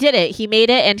 No, he did it. He made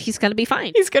it, and he's gonna be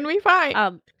fine. He's going to be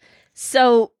fine.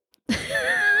 So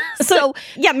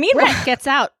Yeah, meanwhile, Brett gets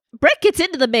out. Brett gets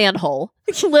into the manhole,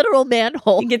 literal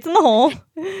manhole, he gets in the hole.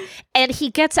 and he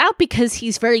gets out because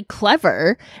he's very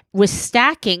clever with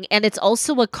stacking, and it's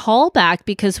also a callback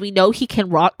because we know he can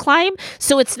rock climb,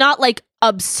 so it's not like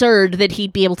absurd that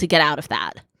he'd be able to get out of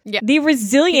that. The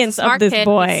resilience of Smart this kid. He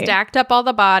boy. stacked up all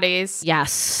the bodies.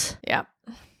 Yes. Yep.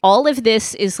 All of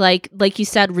this is like you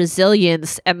said,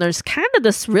 resilience, and there's kind of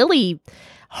this really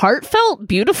heartfelt,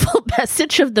 beautiful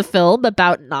message of the film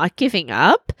about not giving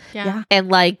up Yeah. and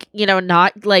like, you know,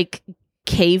 not like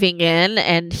caving in.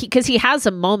 And because he has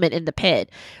a moment in the pit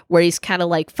where he's kind of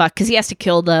like, fuck, because he has to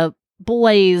kill the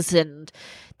boys and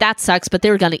that sucks, but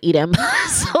they were gonna eat him.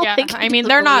 So, Yeah, like, I he mean, doesn't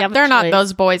they're really have not a not choice.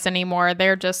 those boys anymore.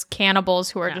 They're just cannibals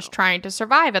who are No. just trying to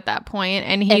survive at that point.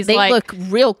 And And he's they like, look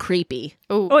real creepy.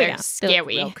 "Ooh, Oh, they're yeah. They look scary."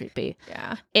 real creepy.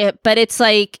 Yeah. But it's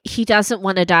like he doesn't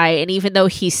want to die, and even though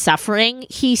he's suffering,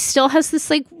 he still has this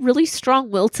like really strong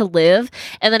will to live.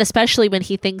 And then especially when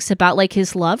he thinks about like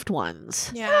his loved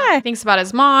ones. Yeah. He thinks about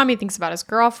his mom. He thinks about his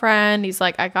girlfriend. He's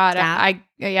like, I gotta, Dad.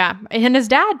 yeah. And his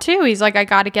dad too. He's like, I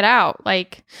gotta get out.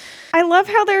 Like, I love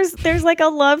how there's like a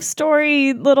love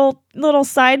story little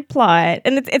side plot,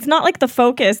 and it's not like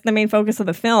the main focus of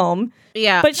the film.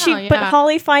 Yeah, But Oh, but yeah.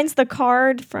 Holly finds the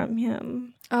card from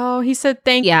him. oh, he said,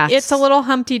 thank you. Yes. It's a little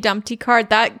Humpty Dumpty card.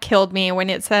 That killed me when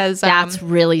it says, that's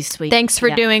really sweet. thanks for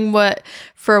Yeah. doing what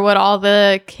all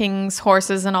the king's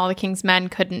horses and all the king's men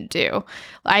couldn't do.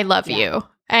 I love you.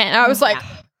 And I was like,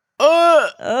 oh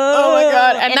my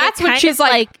God. And, And that's it when kind she's of,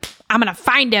 like, I'm going to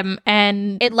find him.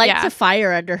 And It lights yeah. a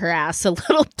fire under her ass a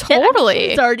little bit. Totally.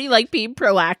 She's already like being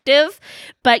proactive,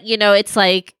 but you know, it's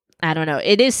like I don't know.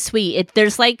 It is sweet.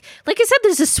 There's like I said,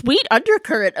 there's a sweet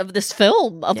undercurrent of this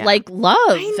film of Yeah. like love.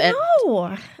 I And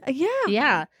know. Yeah.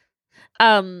 yeah.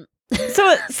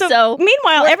 So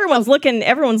meanwhile, everyone's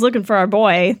looking for our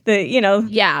boy.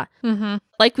 Yeah. Mm-hmm.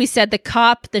 Like we said, the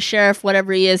cop, the sheriff,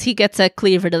 whatever he is, he gets a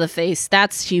cleaver to the face.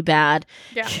 That's too bad.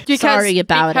 Yeah. Sorry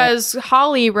about it. Because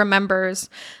Holly remembers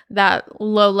that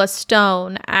Lola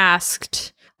Stone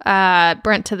asked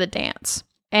Brent to the dance.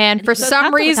 And for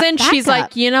some reason, she's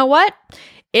like, you know what?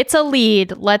 It's a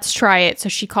lead. Let's try it. So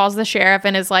she calls the sheriff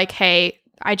and is like, hey,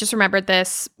 I just remembered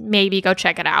this. Maybe go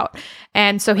check it out.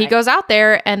 And so he goes out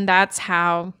there, and that's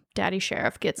how Daddy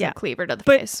Sheriff gets a cleaver to the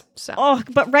face. So.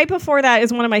 But right before that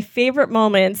is one of my favorite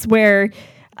moments where,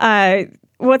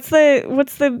 what's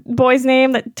the boy's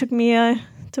name that took Mia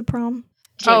to prom?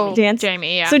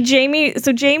 Jamie. Yeah. So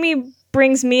Jamie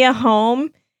brings Mia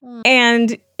home,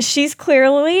 and she's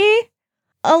clearly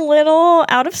a little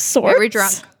out of sorts. Very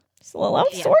drunk. She's a little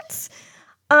out of sorts.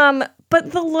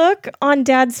 But the look on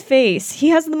Dad's face, he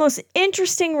has the most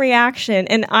interesting reaction,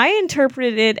 and I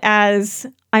interpreted it as,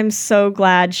 I'm so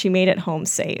glad she made it home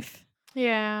safe.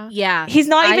 Yeah. Yeah. He's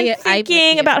not even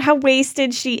thinking about how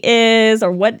wasted she is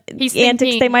or what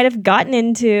antics they might have gotten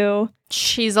into.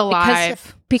 She's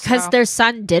alive. Because their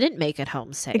son didn't make it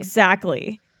home safe.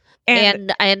 Exactly.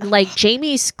 And like,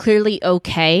 Jamie's clearly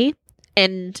okay.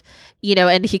 And,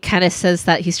 and he kind of says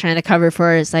that he's trying to cover for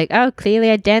her. It's like, oh, clearly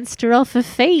I danced her off of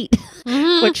fate.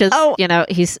 Mm-hmm. Which is,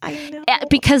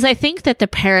 because I think that the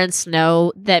parents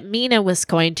know that Mina was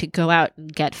going to go out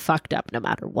and get fucked up no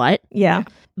matter what. Yeah.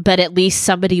 But at least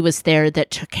somebody was there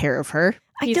that took care of her.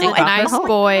 He's a nice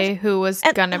boy who was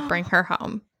going to bring her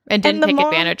home and didn't take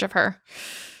advantage of her.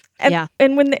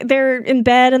 And when they're in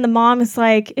bed and the mom is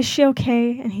like, is she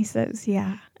okay? And he says,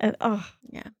 yeah.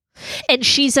 Yeah. And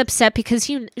she's upset because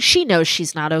she knows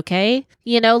she's not okay.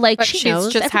 But she's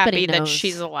knows. Just Everybody happy knows. that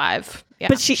she's alive. Yeah.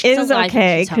 But she's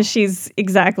okay because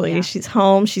she's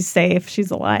home, she's safe, she's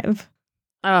alive.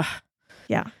 Ugh.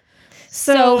 Yeah.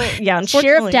 So unfortunately,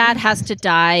 Sheriff Dad has to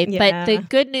die. But the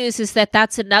good news is that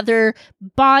that's another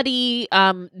body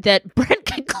that Brent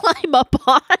can climb up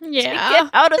on to get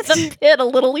out of the pit a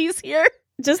little easier.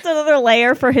 Just another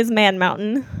layer for his man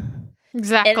mountain.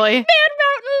 Exactly.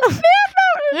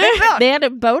 Man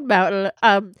and Bone Mountain.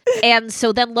 And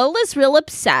so then Lola's real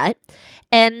upset.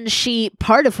 And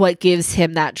part of what gives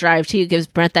him that drive too, gives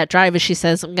Brent that drive, is she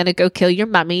says, I'm going to go kill your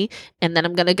mummy, and then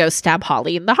I'm going to go stab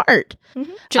Holly in the heart.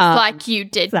 Mm-hmm. Just like you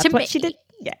did to me. She did.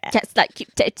 Yeah. Just like you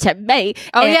did to me.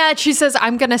 Oh, and she says,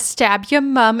 I'm going to stab your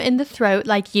mum in the throat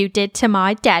like you did to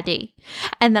my daddy.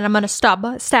 And then I'm going to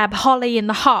stab Holly in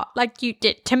the heart like you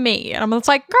did to me. And I'm just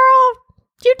like, girl,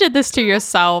 you did this to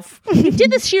yourself. You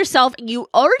did this to yourself, and you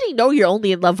already know you're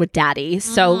only in love with daddy.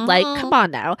 So, come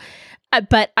on now.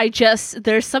 But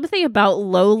there's something about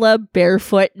Lola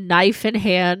barefoot, knife in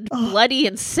hand, bloody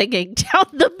and singing down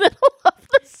the middle of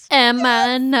the stage. Am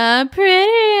I not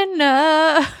pretty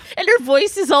enough? And her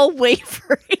voice is all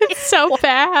wavering. It's so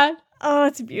bad. Oh,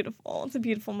 it's beautiful. It's a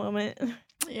beautiful moment.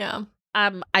 Yeah.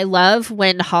 I love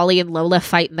when Holly and Lola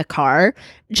fight in the car.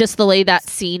 Just the way that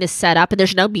scene is set up, and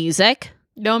there's no music.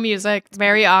 No music.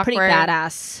 Very awkward. Pretty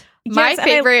badass. My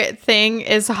favorite thing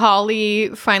is Holly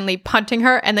finally punting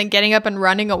her and then getting up and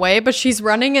running away, but she's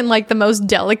running in like the most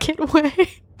delicate way.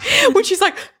 When she's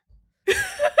like...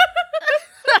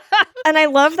 And I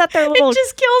love that they're little... It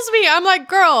just kills me. I'm like,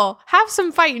 girl, have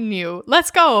some fight in you.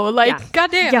 Let's go. Like,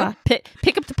 goddamn. Yeah.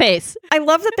 Pick up the pace. I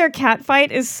love that their cat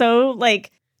fight is so like,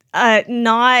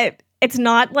 it's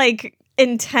not like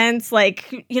intense,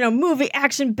 like, movie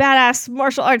action, badass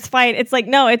martial arts fight. It's like,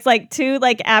 no, it's like two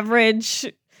like average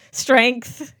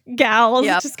strength gals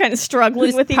just kind of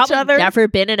struggling with each other. Never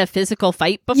been in a physical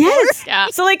fight before. Yes. Yeah.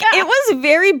 So like it was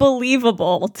very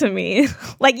believable to me.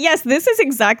 Like, yes, this is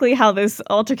exactly how this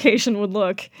altercation would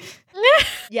look.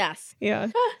 Yes. Yeah.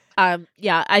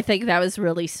 I think that was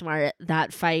really smart,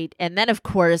 that fight. And then of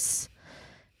course,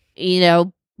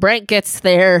 Brent gets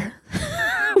there.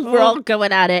 We're all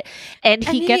going at it. And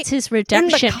he gets his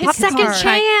redemption. His second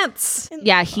chance.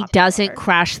 Yeah, he doesn't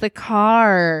crash the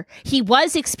car. He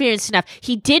was experienced enough.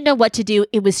 He did know what to do.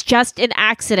 It was just an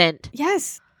accident.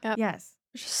 Yes. Yep. Yes.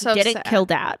 So didn't sad. kill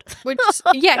Dad. Which,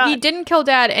 he didn't kill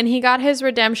Dad, and he got his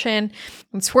redemption.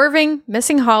 And swerving,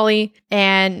 missing Holly,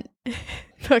 and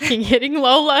fucking hitting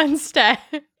Lola instead.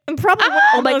 And probably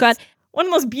one of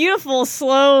the most beautiful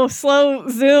slow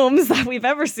zooms that we've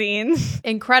ever seen.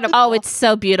 Incredible. Oh, it's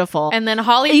so beautiful. And then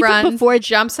Holly runs,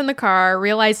 jumps in the car,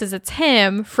 realizes it's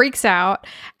him, freaks out,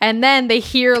 and then they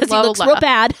hear Lola. He looks real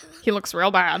bad. He looks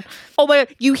real bad. Oh my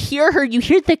God, you hear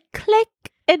the click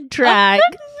and drag.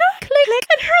 Click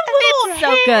and her little It's so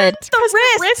hand, good.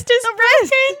 the wrist is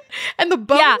broken, and the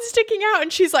bone's sticking out,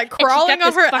 and she's like crawling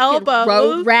on her elbow.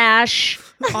 Road rash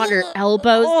on her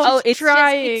elbows. Oh, it's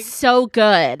trying. it's so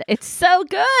good. It's so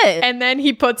good. And then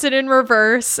he puts it in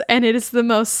reverse, and it is the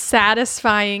most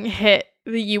satisfying hit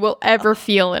that you will ever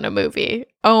feel in a movie.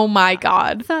 Oh my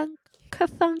god. Thunk,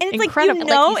 ka-thunk. And it's Incredible. like,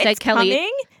 you know, Like you said, it's Kelly,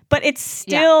 coming, but it's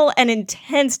still an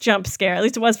intense jump scare. At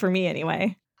least it was for me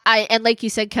anyway. And like you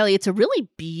said, Kelly, it's a really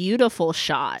beautiful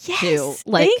shot too.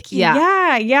 Like, thank you.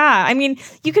 Yeah. I mean,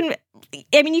 you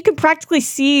can practically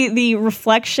see the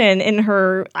reflection in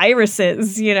her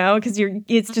irises, you know, because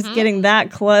it's just getting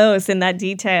that close and that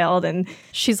detailed, and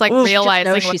She's like Oof,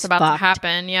 realizing knows what's she's about to fucked.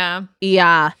 happen. Yeah.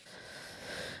 Yeah.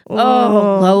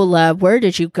 Oh, Lola, where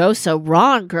did you go so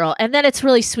wrong, girl? And then it's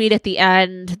really sweet at the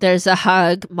end. There's a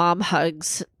hug. Mom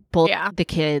hugs both the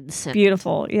kids. And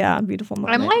beautiful. Yeah, beautiful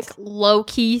moment. I'm like low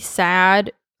key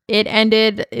sad it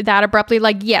ended that abruptly.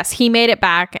 Like, yes, he made it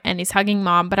back and he's hugging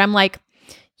mom, but I'm like,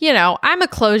 you know, I'm a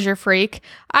closure freak.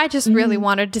 I just really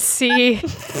wanted to see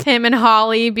him and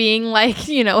Holly being like,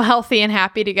 you know, healthy and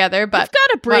happy together. But we've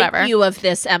got to break whatever. you of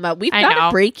this, Emma. We've got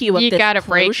to break you of this. You got to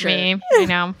break closure. me. I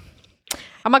know.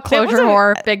 I'm a closure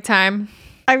whore, big time.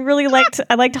 I really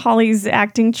liked Holly's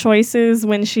acting choices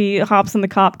when she hops in the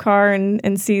cop car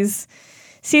and sees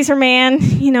her man,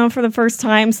 you know, for the first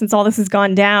time since all this has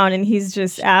gone down, and he's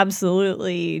just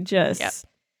absolutely just. Yep.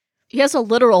 He has a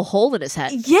literal hole in his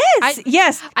head. Yes,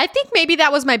 yes. I think maybe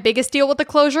that was my biggest deal with the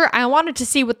closure. I wanted to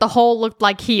see what the hole looked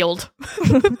like healed.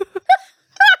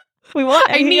 We want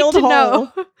a healed hole.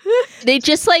 Know. They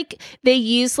just they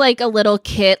use like a little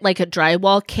kit, like a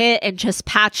drywall kit, and just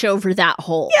patch over that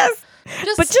hole. Yes.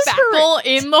 Just spackle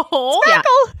in the hole. Yeah.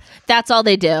 That's all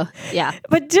they do. Yeah.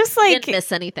 But just like didn't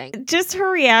miss anything. Just her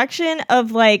reaction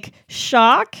of like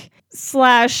shock /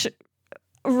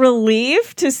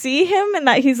 relief to see him and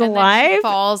that he's alive. Then she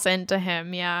falls into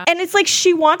him, yeah. And it's like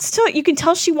you can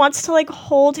tell she wants to like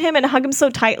hold him and hug him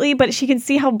so tightly, but she can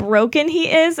see how broken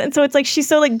he is. And so it's like she's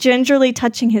so like gingerly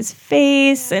touching his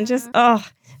face and just,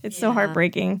 it's so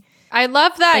heartbreaking. I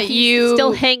love that you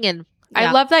still hanging.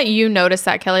 I love that you noticed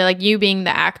that, Kelly. Like, you being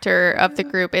the actor of the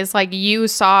group is like you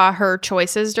saw her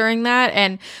choices during that.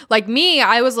 And like me,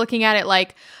 I was looking at it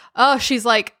like, oh, she's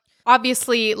like,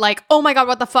 obviously like, oh my God,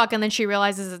 what the fuck? And then she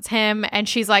realizes it's him. And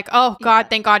she's like, oh God,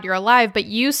 thank God you're alive. But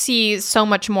you see so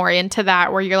much more into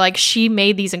that where you're like, she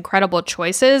made these incredible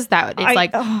choices that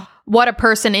it's what a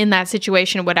person in that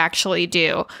situation would actually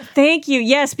do. Thank you.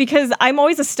 Yes, because I'm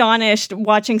always astonished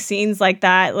watching scenes like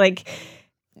that. Like,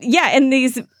 yeah, in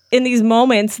these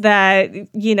moments that,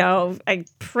 you know, I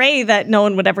pray that no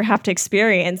one would ever have to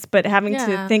experience, but having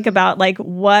to think about like,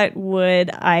 what would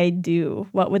I do?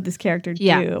 What would this character do?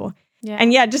 Yeah.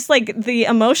 And just like the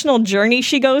emotional journey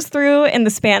she goes through in the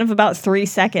span of about 3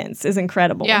 seconds is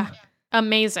incredible. Yeah.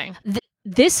 Amazing.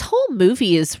 This whole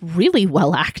movie is really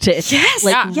well acted. Yes.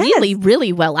 Really,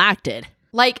 really well acted.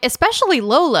 Like, especially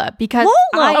Lola, because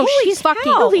she's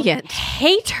fucking brilliant.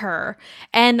 Hate her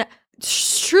and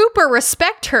super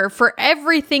respect her for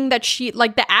everything that she,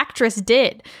 like, the actress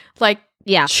did. Like,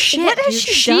 shit, what has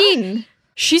she done?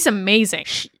 She's amazing.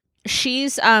 She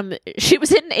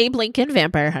was in Abe Lincoln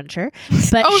Vampire Hunter,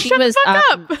 but shut the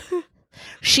fuck up.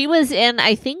 She was in,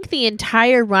 I think, the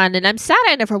entire run, and I'm sad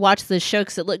I never watched this show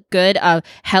because it looked good,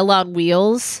 Hell on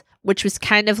Wheels, which was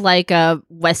kind of like a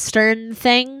Western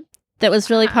thing that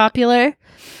was really popular.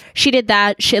 She did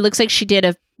that. It looks like she did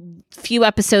a few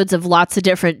episodes of lots of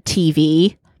different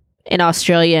TV in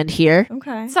Australia and here.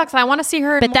 Okay. Sucks. I want to see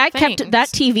her in But more that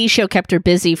TV show kept her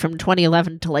busy from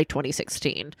 2011 to like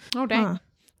 2016. Oh, dang. Huh.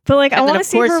 But like, I want to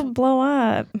see course, her blow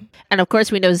up. And of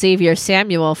course, we know Xavier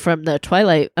Samuel from the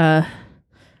Twilight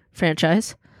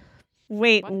franchise.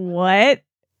 Wait, what?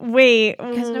 Wait,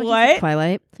 what?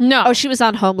 Twilight? No. Oh, she was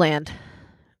on Homeland.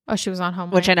 Oh, she was on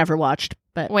Homeland. Which I never watched.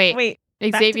 But Wait.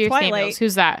 Xavier Samuels.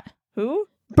 Who's that? Who?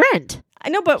 Brent. I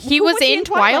know, but he was in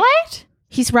Twilight?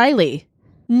 He's Riley.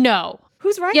 No.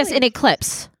 Who's Riley? Yes, in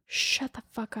Eclipse. Shut the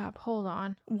fuck up. Hold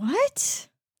on. What?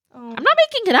 I'm not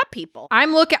making it up, people.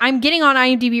 I'm getting on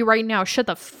IMDb right now. Shut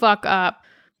the fuck up.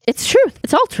 It's true.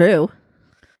 It's all true.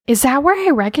 Is that where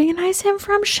I recognize him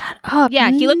from? Shut up. Yeah,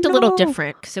 he looked a little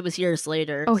different because it was years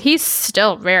later. Oh, he's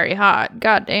still very hot.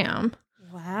 God damn.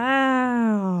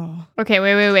 Wow. Okay,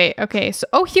 wait. Okay,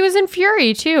 so he was in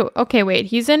Fury too. Okay, wait.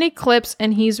 He's in Eclipse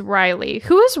and he's Riley.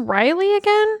 Who is Riley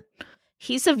again?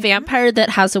 He's a vampire that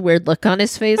has a weird look on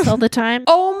his face all the time.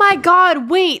 Oh my God,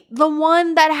 wait. The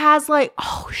one that has like,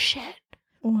 oh shit.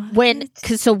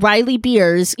 So Riley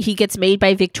Beers, he gets made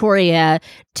by Victoria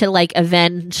to like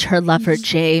avenge her lover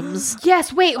James.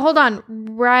 Yes, wait, hold on.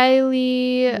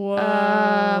 Riley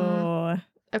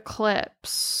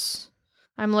Eclipse.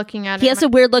 I'm looking at it. He has a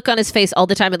weird look on his face all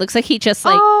the time. It looks like he just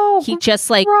like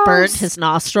gross. burned his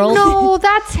nostrils. No,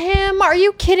 that's him. Are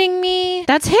you kidding me?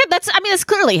 That's him. It's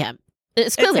clearly him.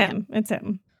 It's clearly him. It's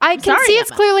him. I can see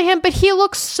it's clearly him, but he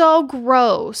looks so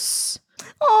gross.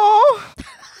 Oh.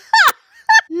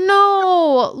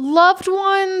 No. Loved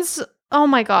ones. Oh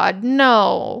my God.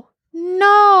 No.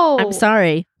 I'm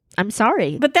sorry.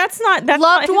 But that's not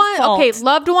loved one. Okay,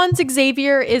 loved ones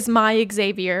Xavier is my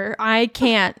Xavier. I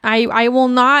can't. I will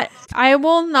not.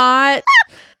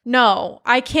 No,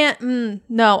 I can't.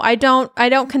 No, I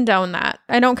don't condone that.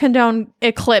 I don't condone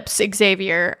Eclipse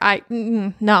Xavier.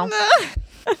 No.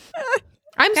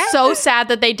 I'm so sad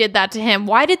that they did that to him.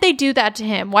 Why did they do that to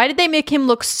him? Why did they make him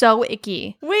look so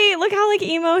icky? Wait, look how like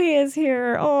emo he is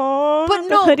here. Oh, but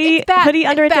no, hoodie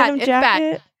under a denim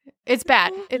jacket. It's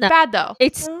bad. It's bad though.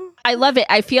 I love it.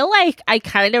 I feel like I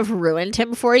kind of ruined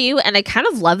him for you, and I kind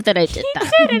of love that I did that. You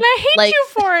did, and I hate you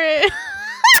for it.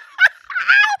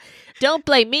 Don't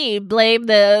blame me. Blame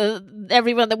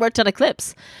everyone that worked on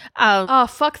Eclipse.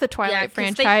 Fuck the Twilight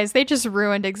franchise. They just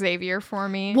ruined Xavier for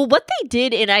me. Well, what they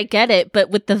did, and I get it,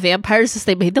 but with the vampires, is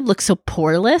they made them look so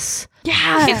poreless.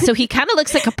 Yeah. So he kind of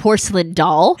looks like a porcelain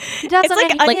doll. He does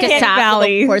like a sad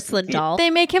little porcelain doll. They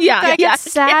make him look like a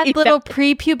sad little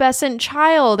prepubescent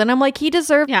child, and I'm like, he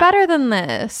deserved better than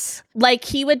this. Like,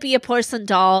 he would be a porcelain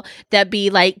doll that'd be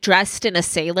like dressed in a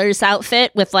sailor's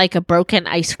outfit with like a broken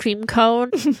ice cream cone,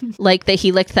 like that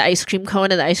he licked the ice cream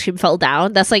cone and the ice cream fell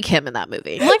down. That's like him in that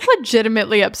movie. I'm like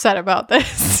legitimately upset about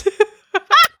this.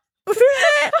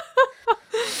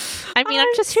 I mean,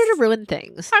 I'm just here to ruin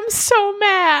things. I'm so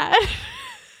mad.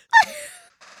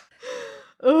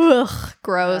 Ugh,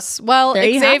 gross. Well,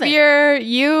 Xavier,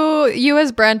 you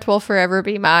as Brent will forever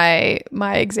be my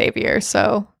Xavier.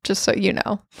 So just so you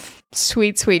know,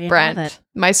 sweet Brent,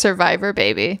 my survivor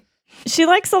baby. She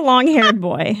likes a long-haired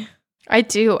boy. I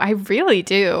do. I really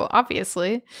do.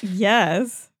 Obviously,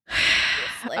 yes.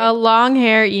 A long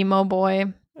hair emo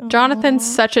boy. Jonathan's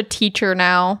such a teacher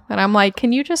now, and I'm like,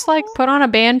 can you just like put on a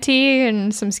band tee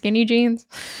and some skinny jeans?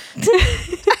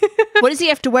 What does he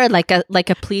have to wear? Like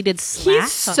a pleated slack?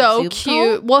 He's so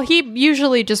cute. Well, he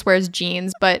usually just wears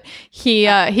jeans, but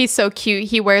he's so cute.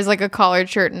 He wears like a collared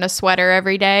shirt and a sweater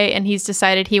every day, and he's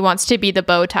decided he wants to be the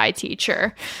bow tie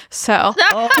teacher. So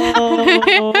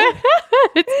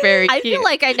it's very cute. I feel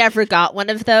like I never got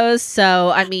one of those,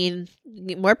 so I mean,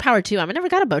 more power to him. I never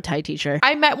got a bow tie teacher.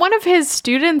 I met one of his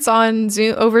students on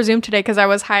over Zoom today because I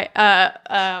was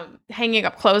hanging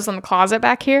up clothes in the closet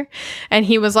back here, and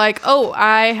he was like, "Oh,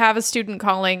 I have a student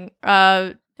calling."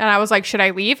 And I was like, "Should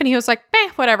I leave?" And he was like,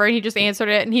 whatever. And he just answered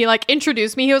it, and he like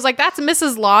introduced me. He was like, "That's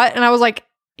Mrs. Lott," and I was like,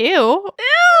 "Ew."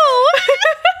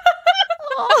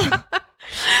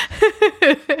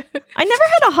 I never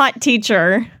had a hot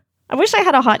teacher. I wish I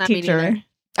had a hot teacher.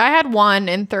 I had one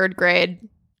in 3rd grade.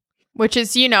 Which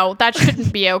is, that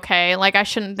shouldn't be okay. Like, I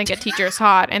shouldn't think a teacher's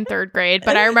hot in 3rd grade.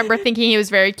 But I remember thinking he was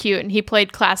very cute, and he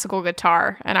played classical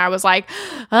guitar. And I was like,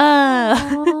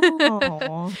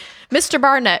 Mr.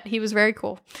 Barnett. He was very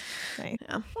cool. Nice.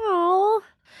 Yeah. Oh.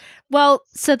 Well,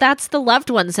 so that's the loved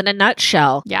ones in a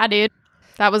nutshell. Yeah, dude.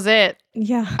 That was it.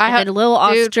 Yeah. I had a little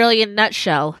Australian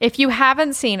nutshell. If you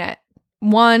haven't seen it,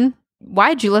 one,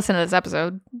 why'd you listen to this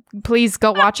episode? Please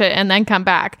go watch it and then come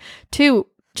back. 2,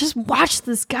 just watch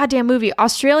this goddamn movie.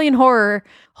 Australian horror.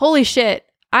 Holy shit.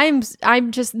 I'm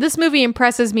just, this movie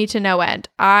impresses me to no end.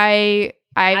 I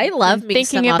love me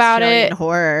thinking some about Australian it.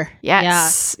 Horror.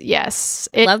 Yes. Yeah. Yes.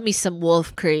 Love me some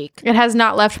Wolf Creek. It has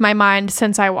not left my mind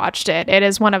since I watched it. It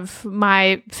is one of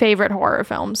my favorite horror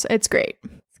films. It's great.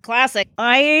 It's classic.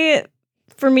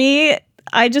 For me,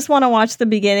 I just want to watch the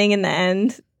beginning and the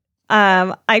end.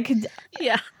 I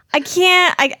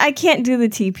can't do the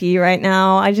TP right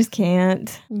now. I just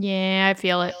can't. Yeah, I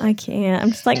feel it. I can't.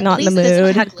 I'm just like not in the At least this one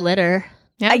mood. had glitter.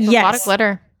 Yeah, yes. A lot of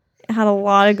glitter. It had a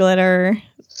lot of glitter.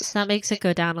 So that makes it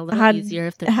go down a little easier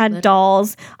if it had glitter.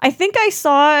 dolls. I think I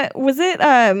saw, was it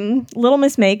Little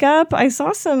Miss Makeup? I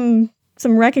saw some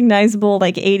recognizable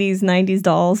like 80s, 90s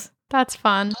dolls. That's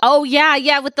fun. Oh,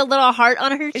 yeah, with the little heart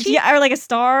on her cheek. Yeah, or like a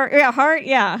star. Yeah, heart,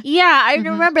 yeah. Yeah, I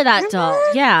remember that doll.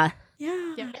 Yeah. Yeah.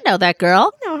 I know that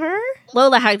girl. I know her.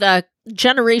 Lola had a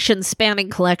generation-spanning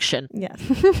collection. Yeah.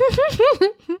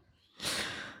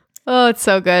 Oh, it's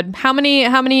so good. How many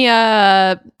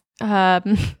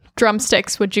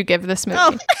drumsticks would you give this movie?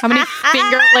 Oh. How many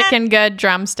finger-licking good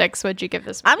drumsticks would you give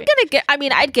this movie?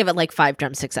 I'd give it like 5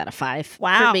 drumsticks out of 5.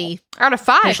 Wow. For me. Out of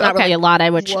 5. There's not really a lot I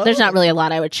would there's not really a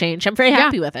lot I would change. I'm very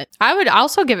happy with it. I would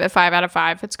also give it 5 out of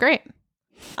 5. It's great.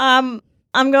 I'm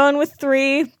going with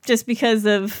 3 just because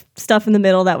of stuff in the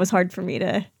middle that was hard for me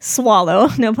to swallow.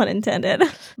 No pun intended.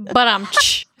 But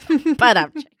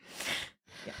But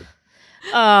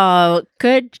oh,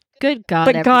 good God.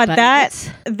 But God,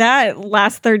 everybody. that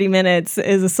last 30 minutes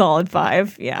is a solid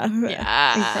 5. Yeah.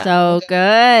 yeah. So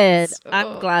good. So-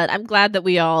 I'm glad that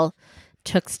we all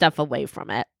took stuff away from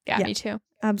it. Yeah, Yeah. me too.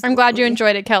 Absolutely. I'm glad you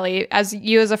enjoyed it, Kelly. As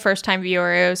a first-time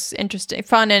viewer, it was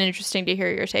fun and interesting to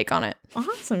hear your take on it.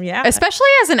 Awesome. Yeah. Especially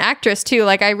as an actress too.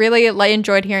 Like I really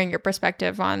enjoyed hearing your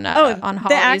perspective on Holly's.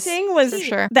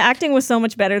 The acting was so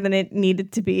much better than it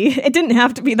needed to be. It didn't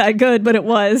have to be that good, but it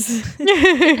was.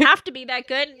 Didn't have to be that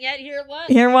good, and yet here it was.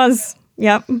 Here it was.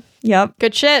 Yep.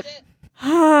 Good shit.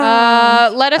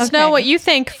 Let us know Okay. what you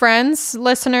think, friends,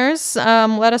 listeners.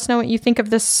 Let us know what you think of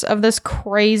this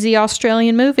crazy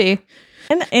Australian movie.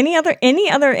 And any other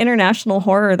international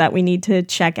horror that we need to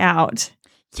check out.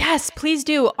 Yes, please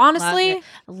do. Honestly,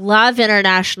 Love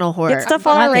international horror. Get stuff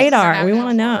on our Love it. radar. We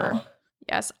want to know.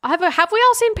 yes. Have we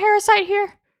all seen Parasite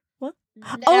here? No,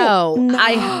 no.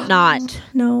 I have not.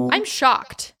 No. I'm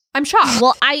shocked.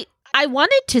 Well, I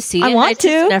wanted to see it. I want I just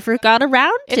to. never got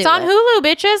around to It's on it. Hulu,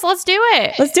 bitches. Let's do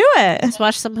it. Let's do it. Let's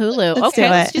watch some Hulu. Let's Okay, do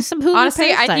let's it. do some Hulu.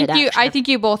 Honestly, I Parasite think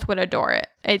you both would adore it.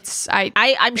 I'm it's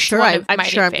sure one of I'm my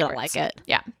sure I'm new gonna favorites. like it.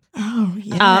 Yeah. Oh,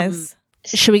 yes.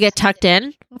 Should we get tucked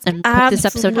in and put this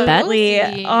episode to bed?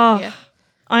 Absolutely. Oh,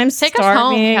 I'm Take starving. us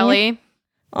home, Kelly.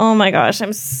 Oh my gosh,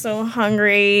 I'm so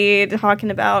hungry talking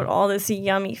about all this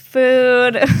yummy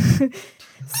food.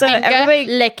 So everybody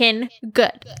licking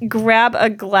good. grab a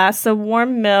glass of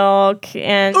warm milk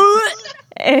and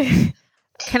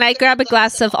Can I grab a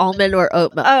glass of almond or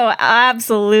oat milk? oh,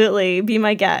 absolutely. Be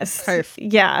my guest. Perf.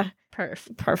 Yeah. Perf.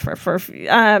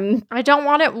 I don't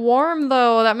want it warm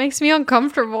though. That makes me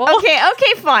uncomfortable. Okay,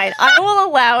 fine. I will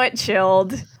allow it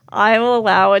chilled. I will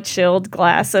allow a chilled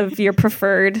glass of your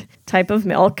preferred type of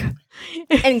milk.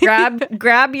 And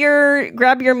grab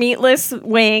your meatless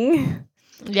wing.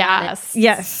 Yes.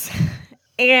 Yes.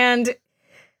 And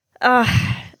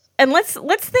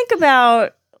let's think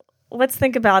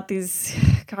about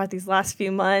these last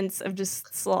few months of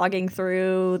just slogging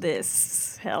through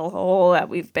this hellhole that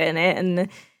we've been in.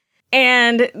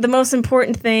 And the most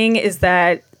important thing is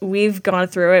that we've gone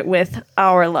through it with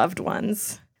our loved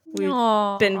ones. We've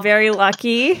been very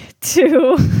lucky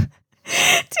to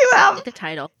have The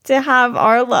title. to have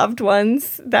our loved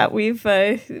ones that we've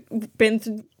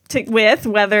been with,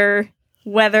 whether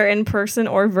in person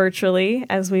or virtually,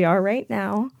 as we are right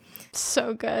now.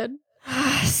 So good.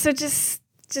 So just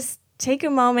take a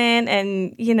moment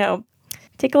and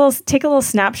take a little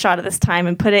snapshot of this time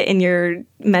and put it in your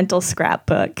mental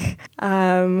scrapbook.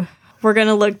 We're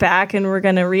gonna look back and we're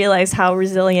gonna realize how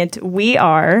resilient we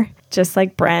are, just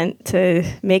like Brent, to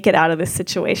make it out of this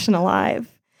situation alive.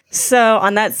 So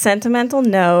on that sentimental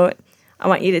note, I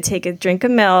want you to take a drink of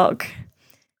milk,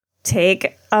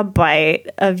 take a bite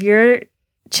of your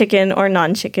chicken or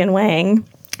non-chicken wing,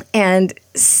 and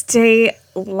stay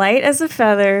light as a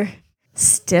feather,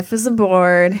 stiff as a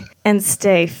board, and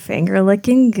stay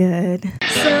finger-licking good.